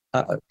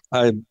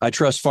 I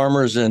trust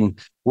farmers, and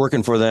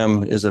working for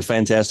them is a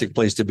fantastic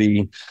place to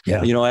be.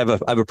 Yeah. I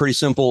have a pretty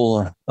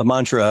simple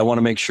mantra. I want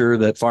to make sure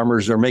that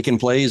farmers are making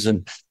plays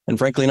and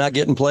frankly not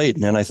getting played.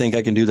 And I think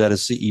I can do that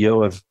as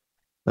CEO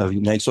of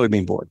United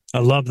Soybean Board. I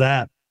love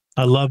that.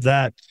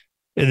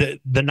 The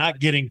not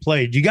getting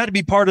played. You got to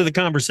be part of the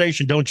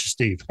conversation, don't you,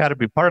 Steve? Got to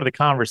be part of the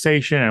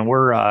conversation, and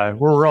we're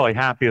really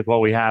happy with what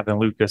we have in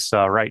Lucas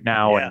right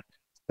now. Yeah. And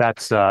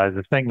that's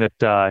the thing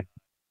that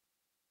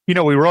we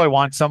really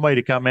want somebody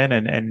to come in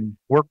and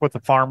work with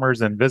the farmers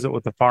and visit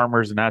with the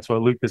farmers, and that's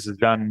what Lucas has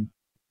done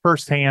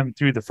firsthand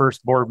through the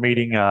first board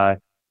meeting.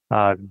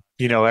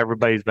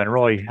 Everybody's been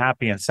really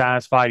happy and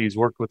satisfied. He's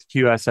worked with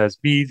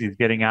QSSBs. He's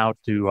getting out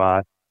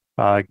to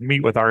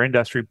meet with our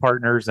industry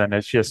partners, and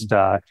it's just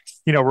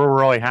we're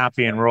really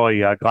happy and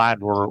really glad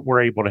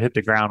we're able to hit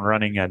the ground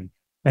running and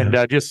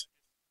just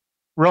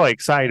really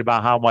excited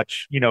about how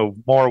much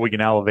more we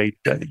can elevate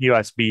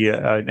USB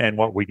and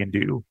what we can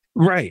do.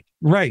 Right.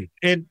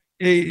 And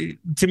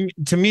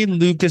to me,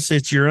 Lucas,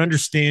 it's your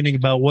understanding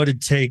about what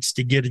it takes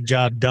to get a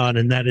job done,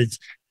 and that is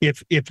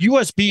if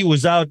USB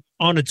was out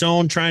on its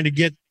own trying to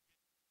get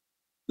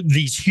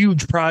these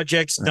huge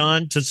projects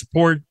done to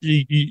support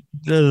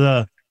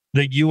the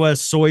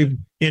U.S. soy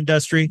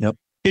industry,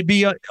 it'd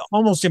be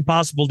almost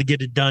impossible to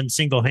get it done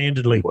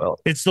single-handedly. Well,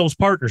 it's those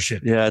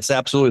partnerships. Yeah, it's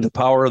absolutely the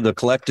power of the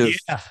collective.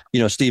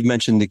 Yeah. Steve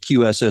mentioned the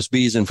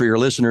QSSBs, and for your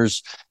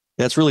listeners,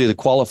 that's really the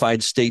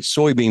qualified state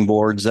soybean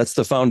boards. That's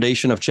the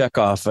foundation of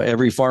checkoff.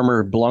 Every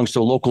farmer belongs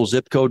to a local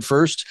zip code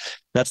first.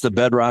 That's the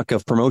bedrock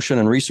of promotion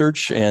and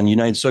research. And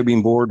United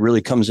Soybean Board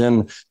really comes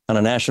in on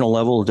a national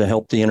level to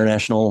help the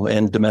international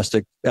and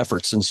domestic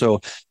efforts. And so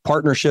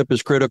partnership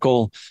is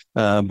critical.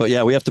 But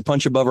we have to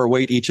punch above our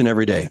weight each and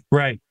every day.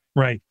 Right.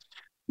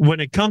 When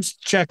it comes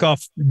to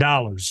checkoff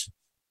dollars,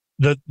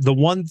 the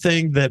one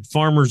thing that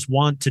farmers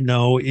want to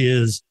know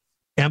is,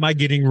 am I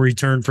getting a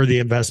return for the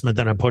investment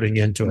that I'm putting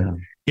into it?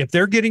 If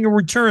they're getting a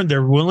return,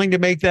 they're willing to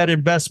make that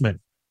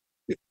investment.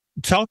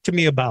 Talk to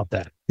me about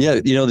that. Yeah,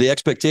 the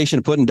expectation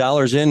of putting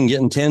dollars in and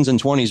getting 10s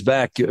and 20s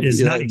back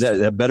is nice.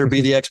 That better be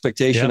the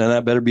expectation, and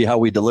that better be how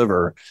we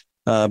deliver.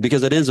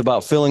 Because it is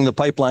about filling the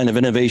pipeline of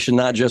innovation,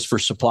 not just for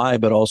supply,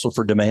 but also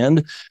for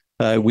demand.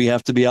 We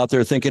have to be out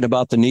there thinking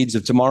about the needs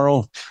of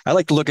tomorrow. I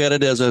like to look at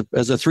it as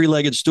a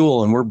three-legged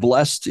stool, and we're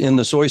blessed in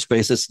the soy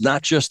space. It's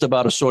not just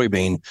about a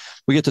soybean.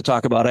 We get to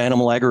talk about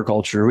animal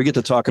agriculture. We get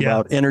to talk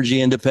about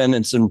energy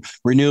independence and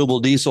renewable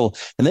diesel.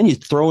 And then you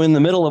throw in the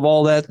middle of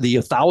all that, the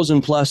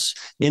 1,000+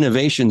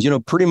 innovations.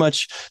 Pretty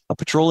much a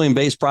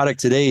petroleum-based product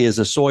today is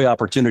a soy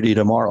opportunity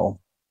tomorrow.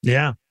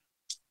 Yeah.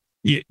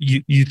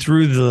 You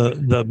threw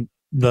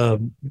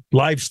the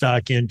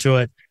livestock into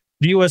it.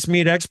 The U.S.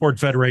 Meat Export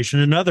Federation,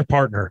 another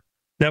partner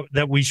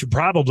that we should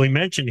probably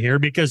mention here,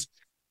 because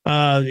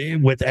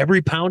with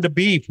every pound of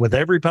beef, with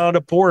every pound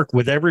of pork,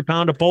 with every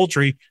pound of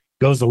poultry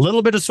goes a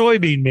little bit of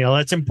soybean meal.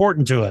 That's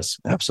important to us.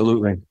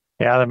 Absolutely.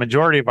 Yeah, the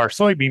majority of our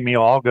soybean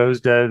meal all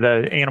goes to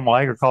the animal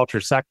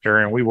agriculture sector,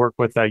 and we work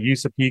with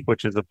USAPEAC,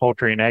 which is the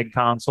Poultry and Egg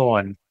Council,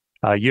 and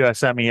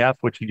USMEF,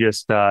 which you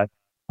just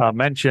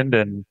mentioned,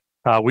 and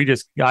I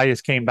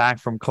just came back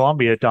from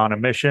Colombia on a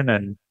mission,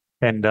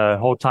 and the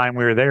whole time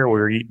we were there, we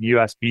were eating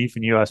U.S. beef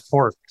and U.S.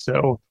 pork.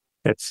 So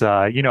it's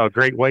a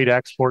great way to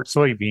export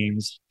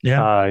soybeans,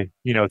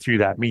 through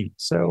that meat.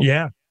 So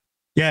yeah,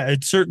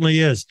 it certainly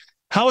is.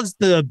 How is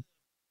the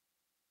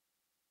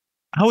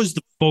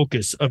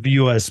focus of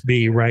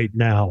USB right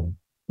now,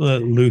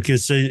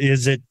 Lucas?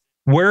 Is it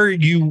where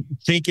you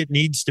think it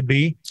needs to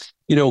be?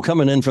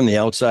 Coming in from the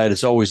outside,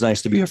 it's always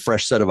nice to be a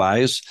fresh set of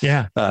eyes.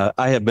 Yeah.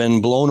 I have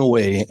been blown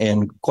away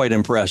and quite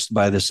impressed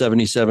by the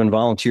 77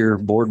 volunteer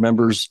board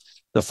members,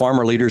 the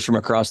farmer leaders from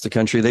across the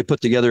country. They put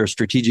together a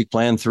strategic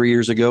plan 3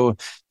 years ago.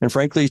 And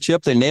frankly,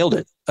 Chip, they nailed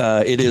it.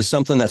 It is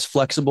something that's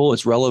flexible.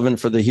 It's relevant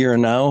for the here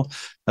and now.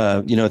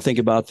 Think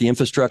about the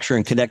infrastructure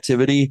and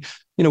connectivity.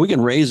 We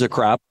can raise a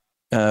crop.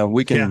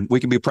 We can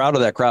be proud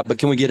of that crop, but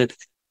can we get it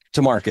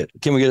to market?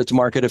 Can we get it to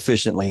market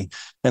efficiently?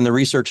 And the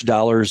research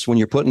dollars, when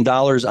you're putting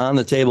dollars on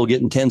the table,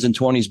 getting 10s and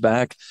 20s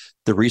back,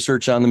 the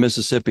research on the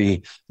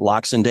Mississippi,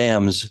 locks and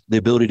dams, the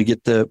ability to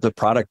get the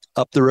product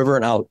up the river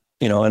and out,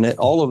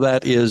 all of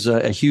that is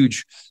a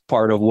huge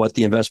part of what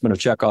the investment of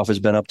Checkoff has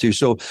been up to.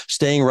 So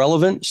staying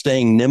relevant,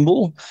 staying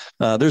nimble.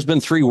 There's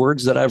been 3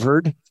 words that I've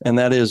heard, and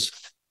that is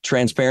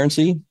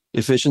transparency,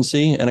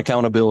 efficiency, and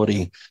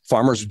accountability.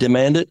 Farmers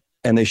demand it,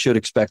 and they should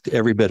expect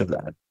every bit of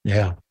that.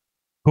 Yeah.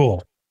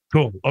 Cool.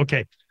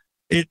 Okay.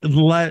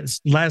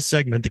 Last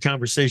segment, the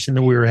conversation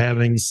that we were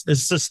having,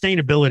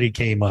 sustainability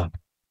came up.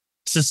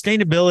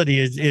 Sustainability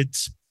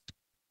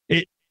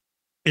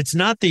it's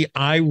not the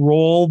eye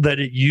roll that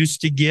it used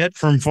to get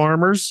from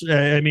farmers.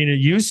 It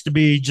used to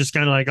be just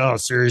kind of like, oh,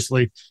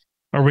 seriously,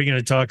 are we going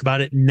to talk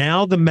about it?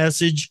 Now the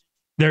message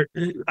there,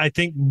 I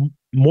think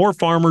more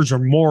farmers are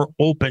more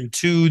open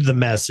to the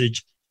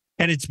message,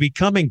 and it's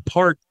becoming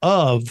part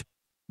of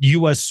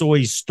U.S.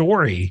 soy's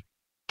story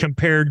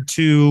compared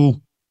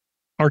to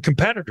our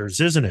competitors,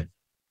 isn't it?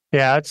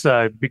 Yeah, it's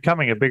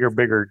becoming a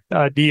bigger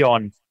deal.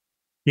 And,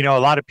 a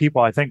lot of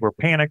people, I think, were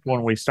panicked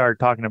when we started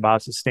talking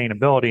about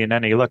sustainability. And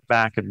then they look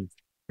back and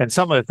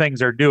some of the things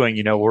they're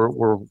doing,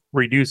 we're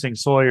reducing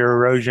soil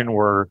erosion.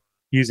 We're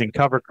using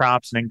cover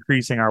crops and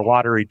increasing our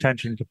water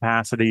retention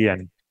capacity.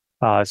 And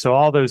so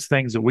all those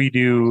things that we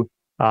do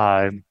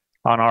on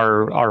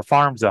our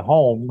farms at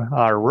home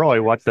are really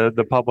what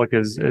the public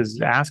is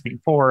asking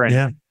for.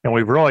 And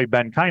we've really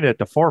been kind of at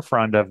the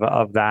forefront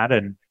of that.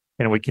 And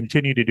we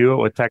continue to do it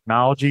with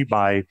technology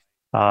by,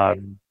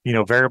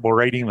 variable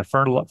rating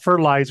the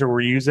fertilizer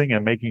we're using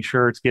and making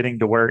sure it's getting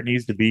to where it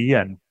needs to be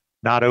and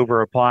not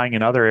over applying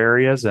in other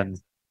areas. And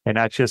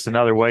that's just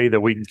another way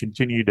that we can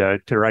continue to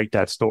write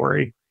that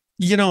story.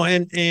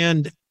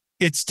 And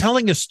it's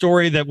telling a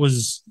story that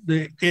was,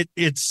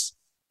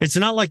 it's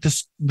not like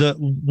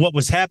what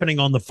was happening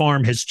on the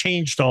farm has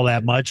changed all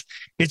that much.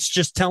 It's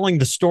just telling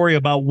the story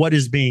about what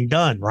is being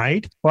done,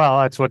 right? Well,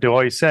 that's what they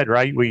always said,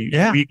 right? We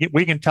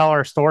can tell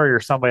our story,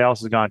 or somebody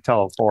else is going to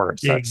tell it for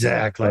us.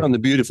 Exactly. And the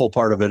beautiful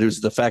part of it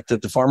is the fact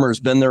that the farmer has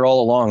been there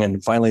all along,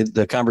 and finally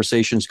the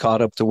conversation's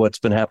caught up to what's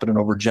been happening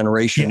over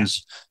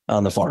generations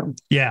on the farm.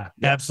 Yeah,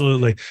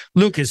 absolutely.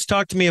 Lucas,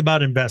 talk to me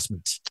about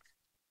investments.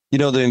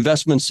 The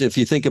investments, if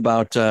you think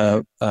about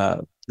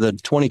the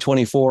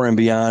 2024 and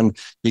beyond,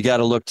 you got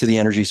to look to the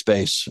energy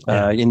space.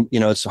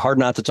 It's hard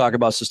not to talk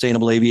about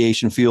sustainable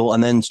aviation fuel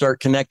and then start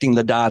connecting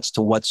the dots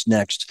to what's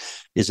next.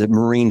 Is it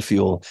marine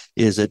fuel?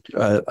 Is it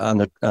on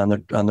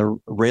the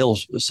rail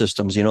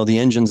systems? The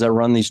engines that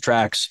run these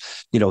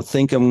tracks.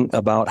 Thinking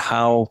about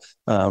how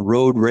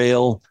road,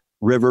 rail,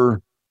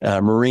 river,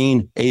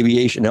 marine,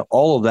 aviation,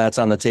 all of that's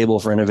on the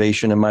table for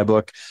innovation in my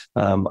book.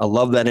 I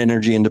love that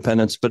energy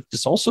independence, but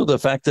it's also the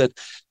fact that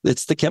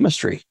it's the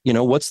chemistry.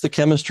 What's the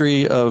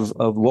chemistry of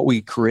what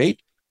we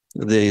create?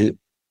 The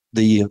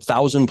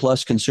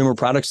 1,000+ consumer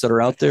products that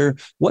are out there.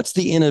 What's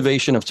the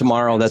innovation of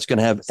tomorrow that's going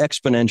to have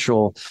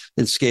exponential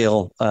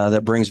scale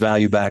that brings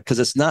value back? Because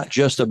it's not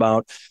just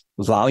about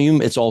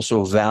volume, it's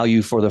also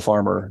value for the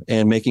farmer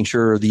and making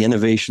sure the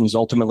innovations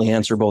ultimately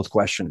answer both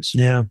questions.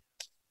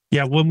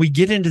 Yeah, when we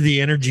get into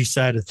the energy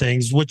side of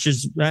things, which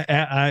is,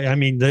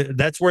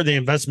 that's where the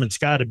investment's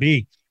got to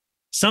be.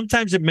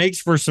 Sometimes it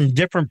makes for some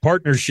different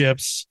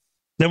partnerships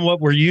than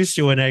what we're used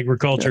to in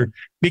agriculture,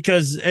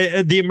 because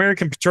the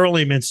American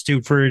Petroleum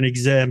Institute, for an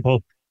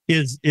example,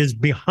 is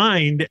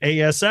behind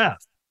ASF,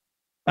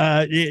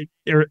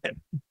 or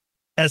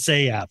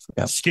SAF,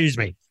 excuse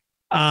me.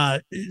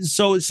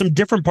 So some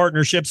different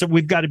partnerships that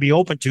we've got to be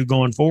open to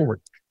going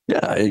forward.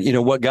 Yeah,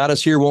 what got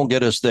us here won't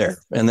get us there.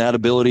 And that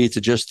ability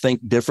to just think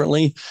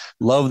differently,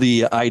 love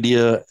the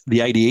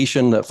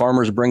ideation that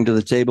farmers bring to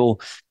the table.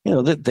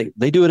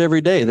 They do it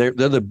every day. They're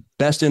the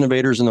best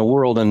innovators in the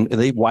world. And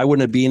why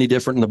wouldn't it be any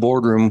different in the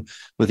boardroom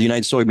with the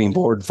United Soybean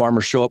Board?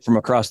 Farmers show up from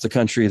across the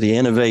country, they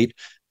innovate,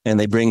 and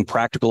they bring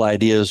practical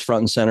ideas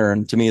front and center.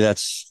 And to me,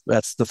 that's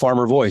the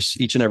farmer voice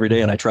each and every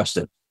day, and I trust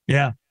it.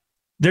 Yeah.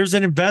 There's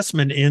an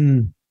investment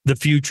in the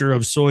future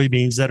of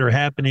soybeans that are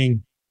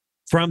happening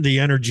from the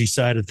energy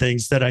side of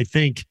things that I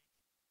think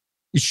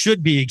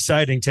should be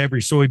exciting to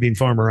every soybean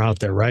farmer out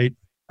there, right?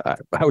 I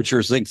would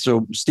sure think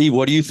so. Steve,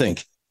 what do you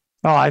think?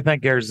 Oh, I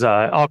think there's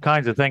all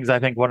kinds of things. I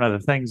think one of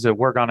the things that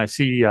we're going to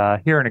see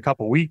here in a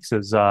couple of weeks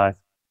is our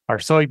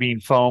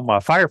soybean foam,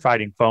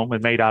 firefighting foam,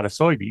 is made out of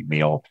soybean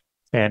meal.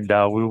 And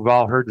we've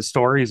all heard the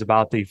stories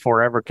about the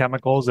forever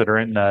chemicals that are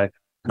in the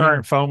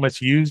current foam that's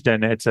used,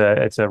 and it's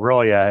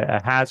really a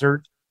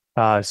hazard.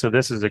 So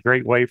this is a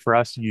great way for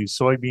us to use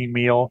soybean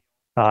meal.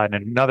 And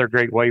another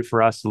great way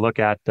for us to look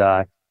at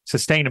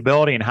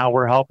sustainability and how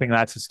we're helping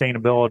that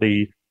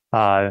sustainability,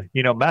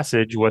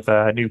 message with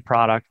a new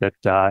product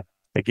that,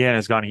 again,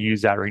 is going to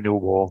use that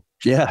renewable.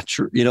 Yeah,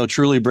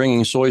 truly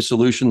bringing soy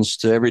solutions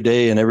to every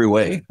day and every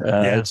way.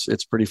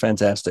 It's pretty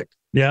fantastic.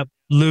 Yep.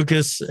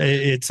 Lucas,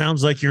 it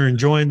sounds like you're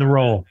enjoying the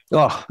role.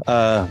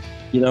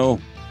 To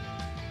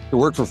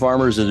work for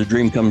farmers is a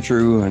dream come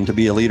true, and to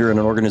be a leader in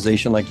an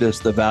organization like this,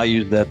 the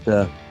values that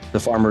the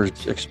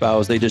farmers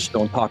espouse, they just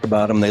don't talk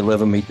about them. They live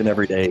them each and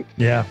every day.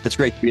 Yeah. It's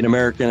great to be an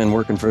American and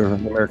working for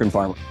an American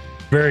farmer.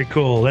 Very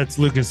cool. That's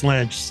Lucas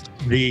Lynch,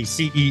 the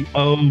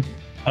CEO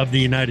of the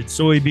United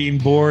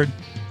Soybean Board.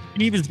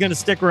 Steve is going to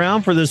stick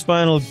around for this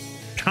final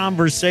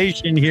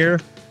conversation here.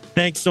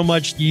 Thanks so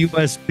much to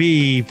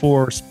USB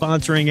for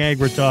sponsoring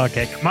AgriTalk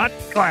at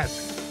Commodity Classic.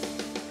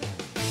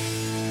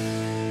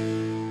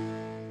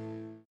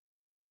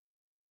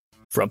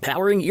 From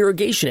powering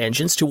irrigation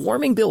engines to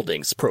warming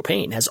buildings,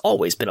 propane has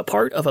always been a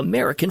part of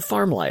American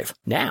farm life.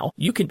 Now,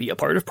 you can be a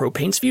part of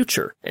propane's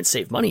future and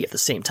save money at the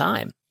same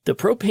time. The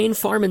Propane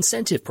Farm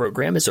Incentive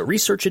Program is a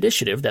research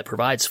initiative that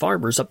provides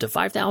farmers up to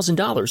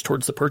 $5,000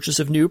 towards the purchase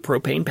of new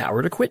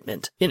propane-powered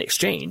equipment. In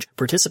exchange,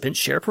 participants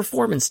share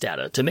performance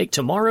data to make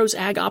tomorrow's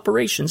ag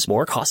operations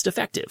more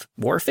cost-effective,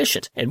 more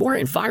efficient, and more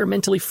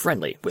environmentally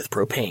friendly with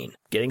propane.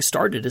 Getting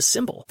started is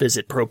simple.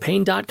 Visit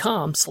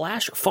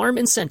propane.com/farm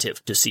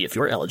incentive to see if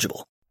you're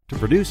eligible. To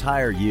produce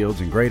higher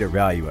yields and greater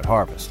value at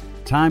harvest,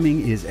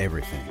 timing is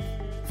everything.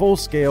 Full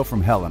Scale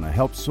from Helena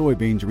helps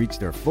soybeans reach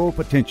their full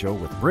potential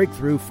with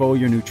breakthrough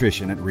foliar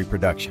nutrition and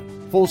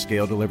reproduction. Full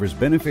Scale delivers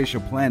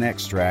beneficial plant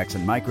extracts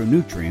and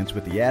micronutrients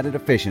with the added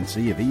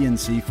efficiency of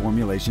ENC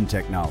formulation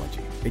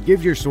technology. It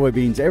gives your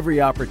soybeans every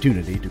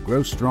opportunity to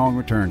grow strong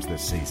returns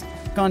this season.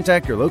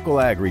 Contact your local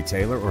ag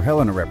retailer or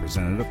Helena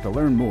representative to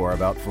learn more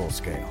about Full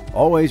Scale.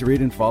 Always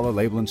read and follow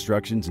label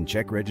instructions and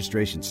check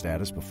registration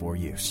status before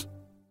use.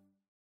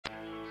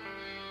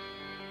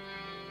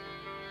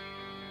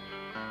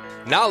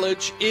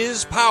 Knowledge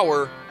is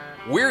power.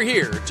 We're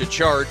here to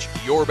charge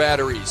your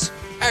batteries.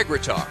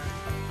 AgriTalk.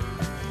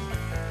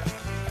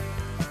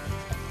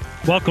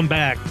 Welcome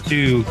back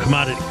to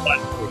Commodity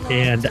Classic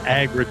and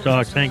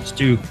AgriTalk. Thanks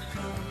to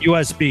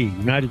USB,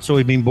 United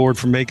Soybean Board,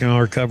 for making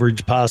our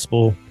coverage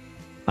possible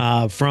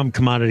from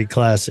Commodity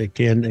Classic.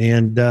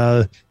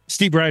 And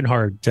Steve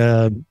Reinhardt,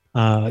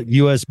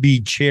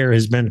 USB chair,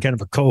 has been kind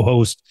of a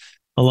co-host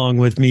along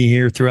with me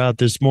here throughout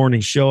this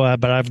morning's show.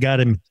 But I've got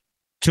him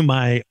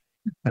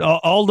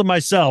all to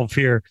myself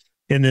here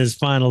in this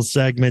final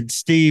segment.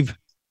 Steve,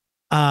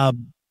 a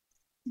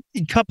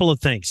couple of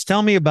things.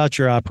 Tell me about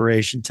your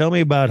operation. Tell me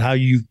about how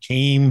you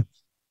came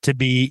to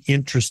be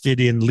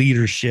interested in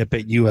leadership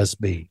at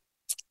USB.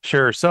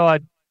 Sure. So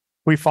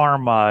we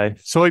farm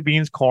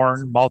soybeans,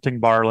 corn,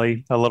 malting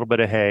barley, a little bit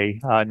of hay,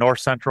 north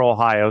central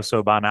Ohio, so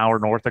about an hour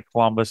north of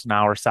Columbus, an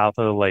hour south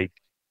of the lake,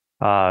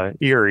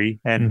 Erie.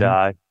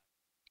 And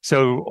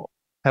so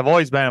have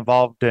always been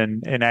involved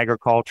in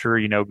agriculture,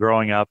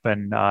 growing up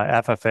in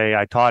FFA.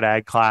 I taught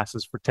ag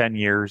classes for 10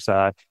 years.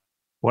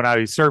 When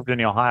I served in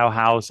the Ohio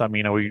House,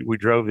 we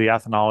drove the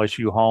ethanol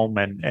issue home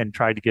and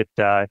tried to get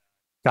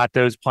got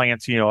those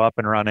plants, up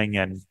and running.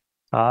 And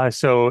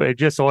so it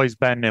just always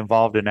been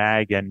involved in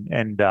ag.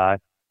 And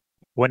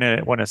when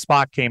a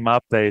spot came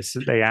up, they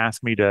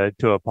asked me to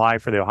apply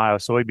for the Ohio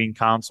Soybean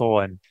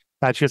Council. And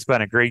that's just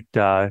been a great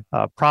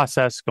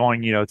process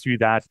going, through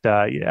that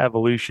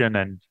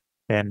evolution.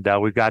 And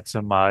we've got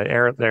some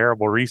the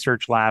Arable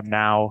Research Lab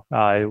now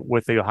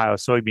with the Ohio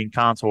Soybean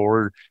Council.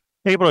 We're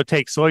able to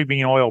take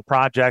soybean oil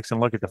projects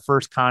and look at the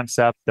first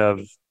concept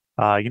of,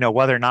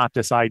 whether or not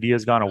this idea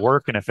is going to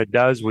work. And if it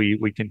does,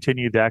 we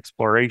continue the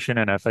exploration.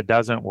 And if it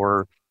doesn't,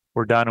 we're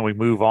done and we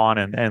move on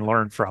and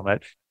learn from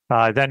it.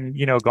 Then,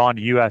 gone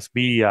to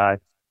USB.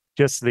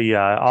 just the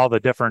all the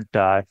different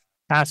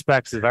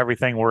aspects of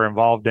everything we're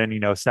involved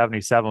in.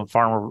 77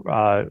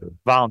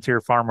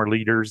 volunteer farmer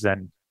leaders,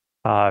 and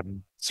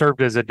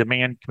served as a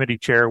demand committee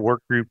chair,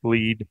 work group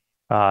lead,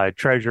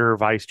 treasurer,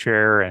 vice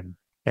chair, and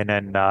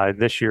then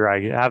this year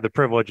I have the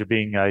privilege of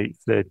being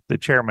the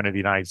chairman of the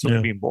United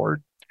Soybean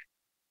Board.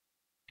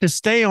 To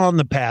stay on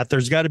the path,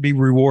 there's got to be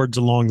rewards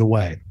along the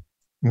way.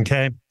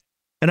 Okay.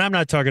 And I'm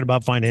not talking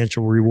about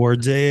financial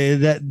rewards.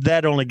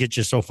 That only gets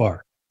you so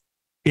far.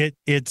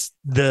 It's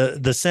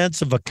the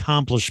sense of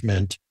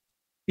accomplishment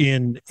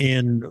in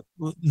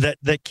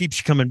that keeps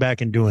you coming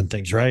back and doing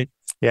things, right?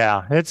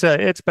 Yeah, it's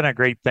been a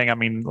great thing. I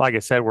mean, like I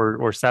said,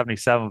 we're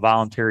 77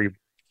 voluntary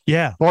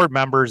board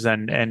members,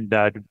 and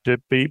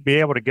to be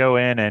able to go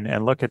in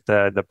and look at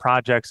the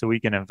projects that we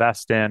can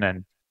invest in,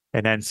 and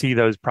then see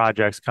those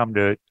projects come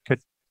to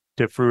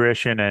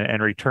fruition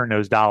and return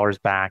those dollars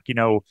back.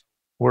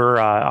 We're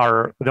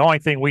the only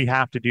thing we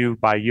have to do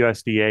by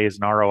USDA is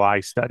an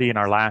ROI study, and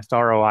our last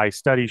ROI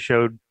study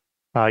showed,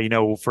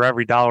 for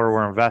every dollar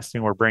we're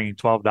investing, we're bringing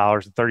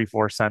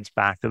 $12.34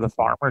 back to the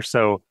farmer.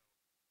 So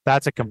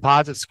that's a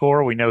composite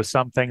score. We know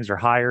some things are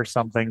higher,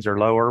 some things are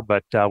lower,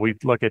 but we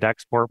look at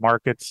export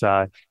markets,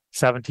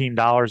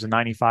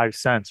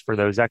 $17.95 for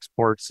those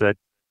exports that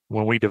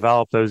when we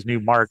develop those new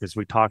markets.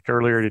 We talked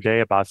earlier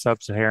today about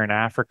sub-Saharan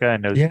Africa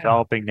and those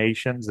developing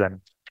nations. And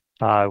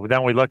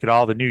then we look at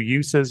all the new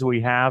uses we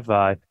have,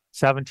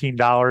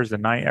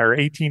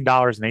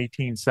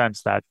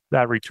 $18.18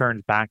 that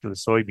returns back to the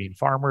soybean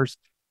farmers.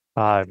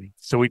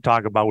 So we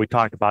talked about the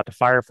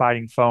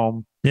firefighting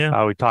foam.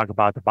 We talk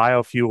about the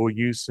biofuel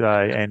use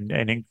and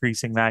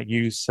increasing that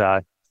use.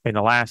 In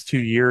the last 2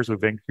 years,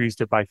 we've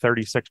increased it by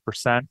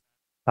 36%.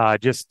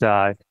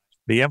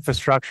 The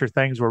infrastructure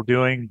things we're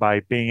doing by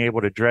being able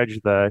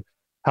to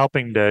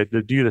helping to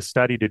do the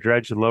study to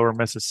dredge the lower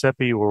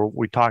Mississippi, where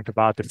we talked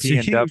about the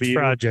PNW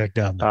project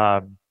down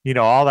there.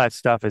 All that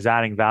stuff is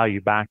adding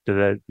value back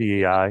to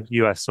the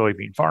U.S.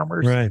 soybean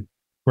farmers.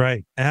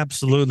 Right.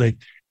 Absolutely.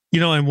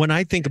 And when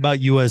I think about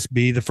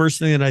USB, the first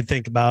thing that I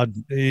think about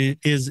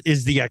is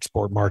the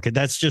export market.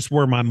 That's just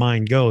where my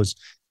mind goes.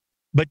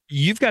 But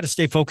you've got to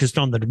stay focused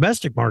on the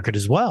domestic market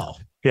as well.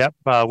 Yep.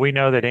 We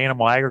know that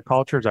animal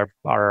agriculture is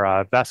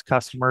our best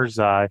customers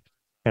and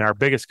our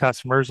biggest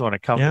customers when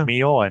it comes to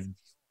meal. And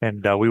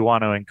we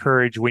want to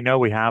encourage. We know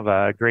we have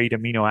a great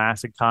amino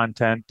acid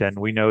content, and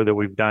we know that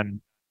we've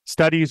done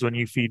studies when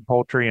you feed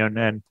poultry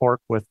and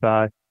pork with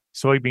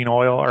soybean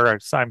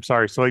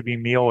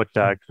meal. It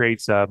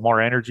creates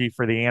more energy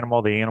for the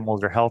animal. The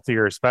animals are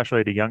healthier, especially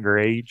at a younger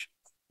age.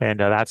 And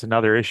that's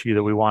another issue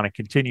that we want to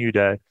continue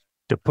to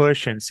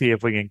push and see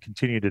if we can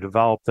continue to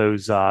develop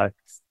those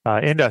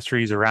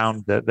industries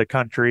around the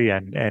country.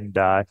 And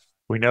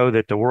we know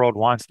that the world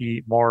wants to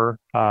eat more,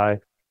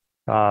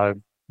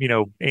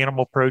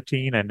 animal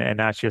protein. And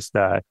that's just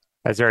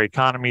as their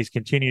economies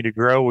continue to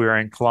grow. We are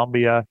in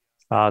Colombia,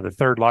 the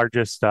third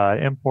largest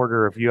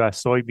importer of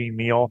U.S. soybean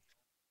meal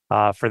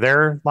for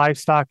their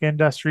livestock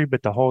industry.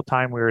 But the whole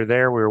time we were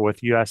there, we were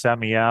with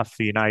USMEF,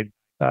 the United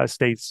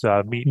States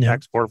Meat and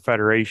Export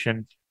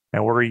Federation,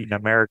 and we're eating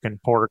American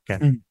pork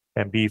and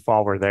beef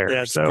while we're there.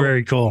 That's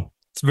very cool.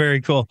 It's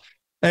very cool.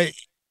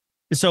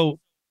 So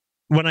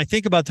when I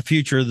think about the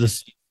future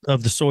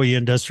of the soy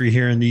industry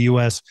here in the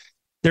U.S.,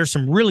 there's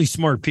some really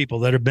smart people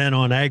that have been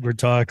on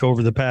AgriTalk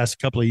over the past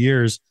couple of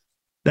years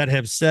that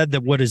have said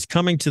that what is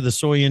coming to the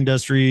soy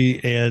industry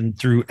and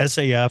through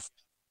SAF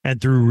and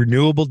through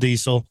renewable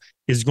diesel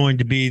is going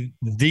to be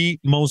the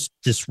most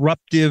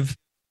disruptive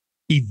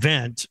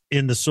event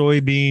in the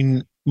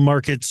soybean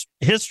market's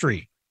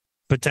history,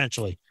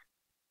 potentially.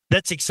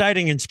 That's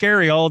exciting and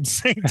scary all at the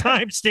same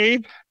time,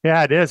 Steve.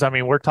 Yeah, it is. I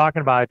mean, we're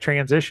talking about a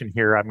transition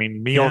here. I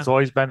mean, meal's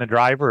always been the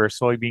driver of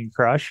soybean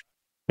crush.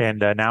 And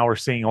now we're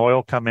seeing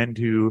oil come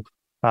into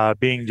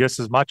being just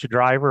as much a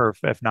driver,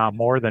 if not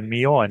more, than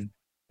meal. And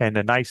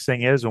the nice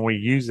thing is when we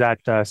use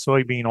that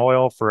soybean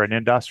oil for an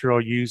industrial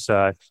use,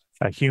 a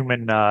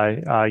human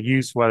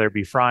use, whether it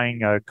be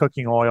frying,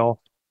 cooking oil,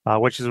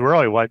 which is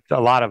really what a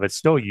lot of it's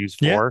still used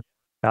for.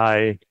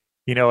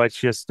 It's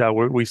just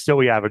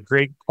we have a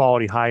great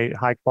quality,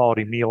 high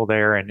quality meal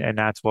there, and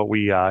that's what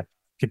we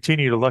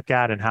continue to look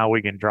at and how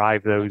we can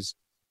drive those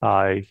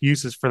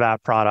uses for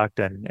that product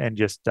and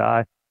just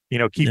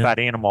keep that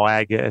animal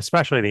ag,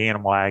 especially the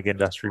animal ag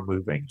industry,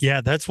 moving.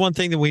 Yeah, that's one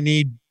thing that we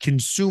need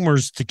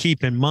consumers to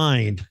keep in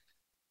mind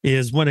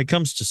is when it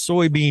comes to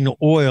soybean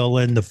oil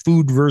and the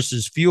food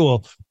versus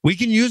fuel, we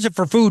can use it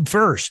for food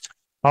first.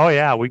 Oh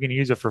yeah, we can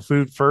use it for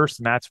food first,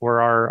 and that's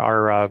where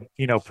our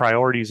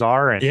priorities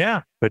are.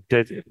 And but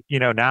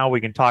now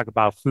we can talk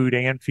about food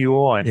and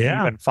fuel and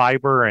even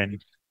fiber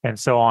and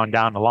so on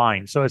down the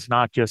line. So it's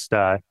not just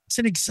it's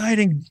an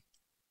exciting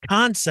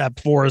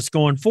concept for us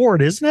going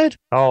forward, isn't it?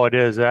 Oh, it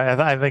is.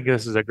 I think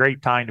this is a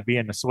great time to be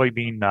in the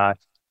soybean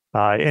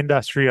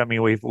industry. I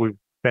mean, we've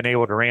been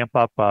able to ramp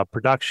up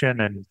production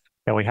and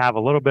we have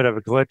a little bit of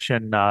a glitch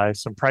in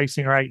some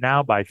pricing right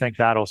now, but I think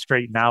that'll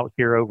straighten out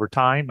here over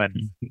time.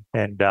 And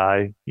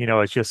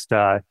it's just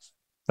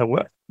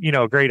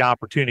a great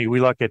opportunity. We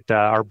look at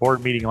our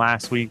board meeting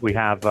last week. We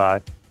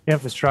have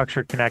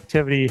infrastructure,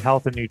 connectivity,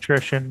 health and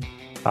nutrition,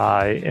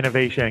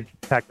 innovation and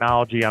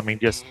technology. I mean,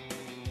 just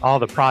all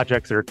the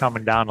projects that are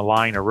coming down the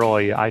line are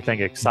really, I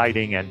think,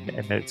 exciting, and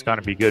it's going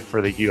to be good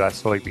for the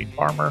U.S. soybean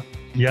farmer.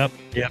 Yep.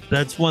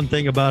 That's one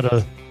thing about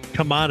a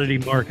commodity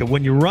market.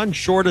 When you run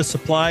short of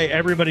supply,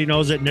 everybody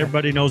knows it, and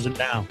everybody knows it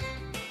now.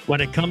 When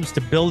it comes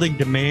to building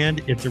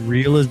demand, it's a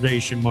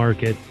realization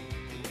market.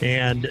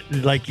 And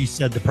like you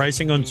said, the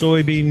pricing on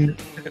soybean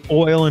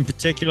oil in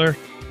particular,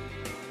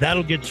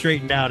 that'll get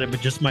straightened out. It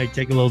just might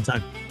take a little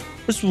time.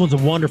 This was a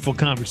wonderful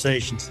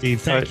conversation,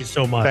 Steve. Thank you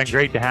so much. It's been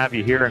great to have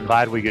you here, and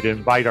glad we could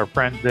invite our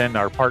friends in,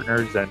 our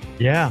partners, and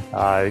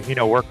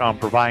work on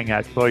providing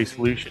that soy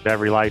solution to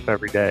every life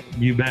every day.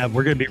 You bet.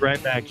 We're going to be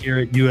right back here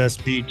at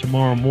USB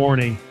tomorrow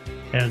morning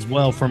as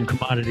well from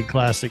Commodity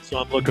Classic. So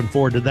I'm looking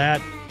forward to that.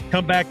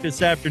 Come back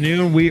this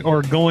afternoon. We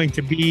are going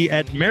to be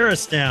at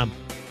Meristem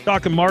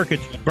talking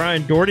markets with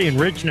Brian Doherty and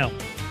Rich Nelson.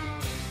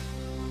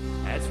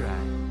 That's right.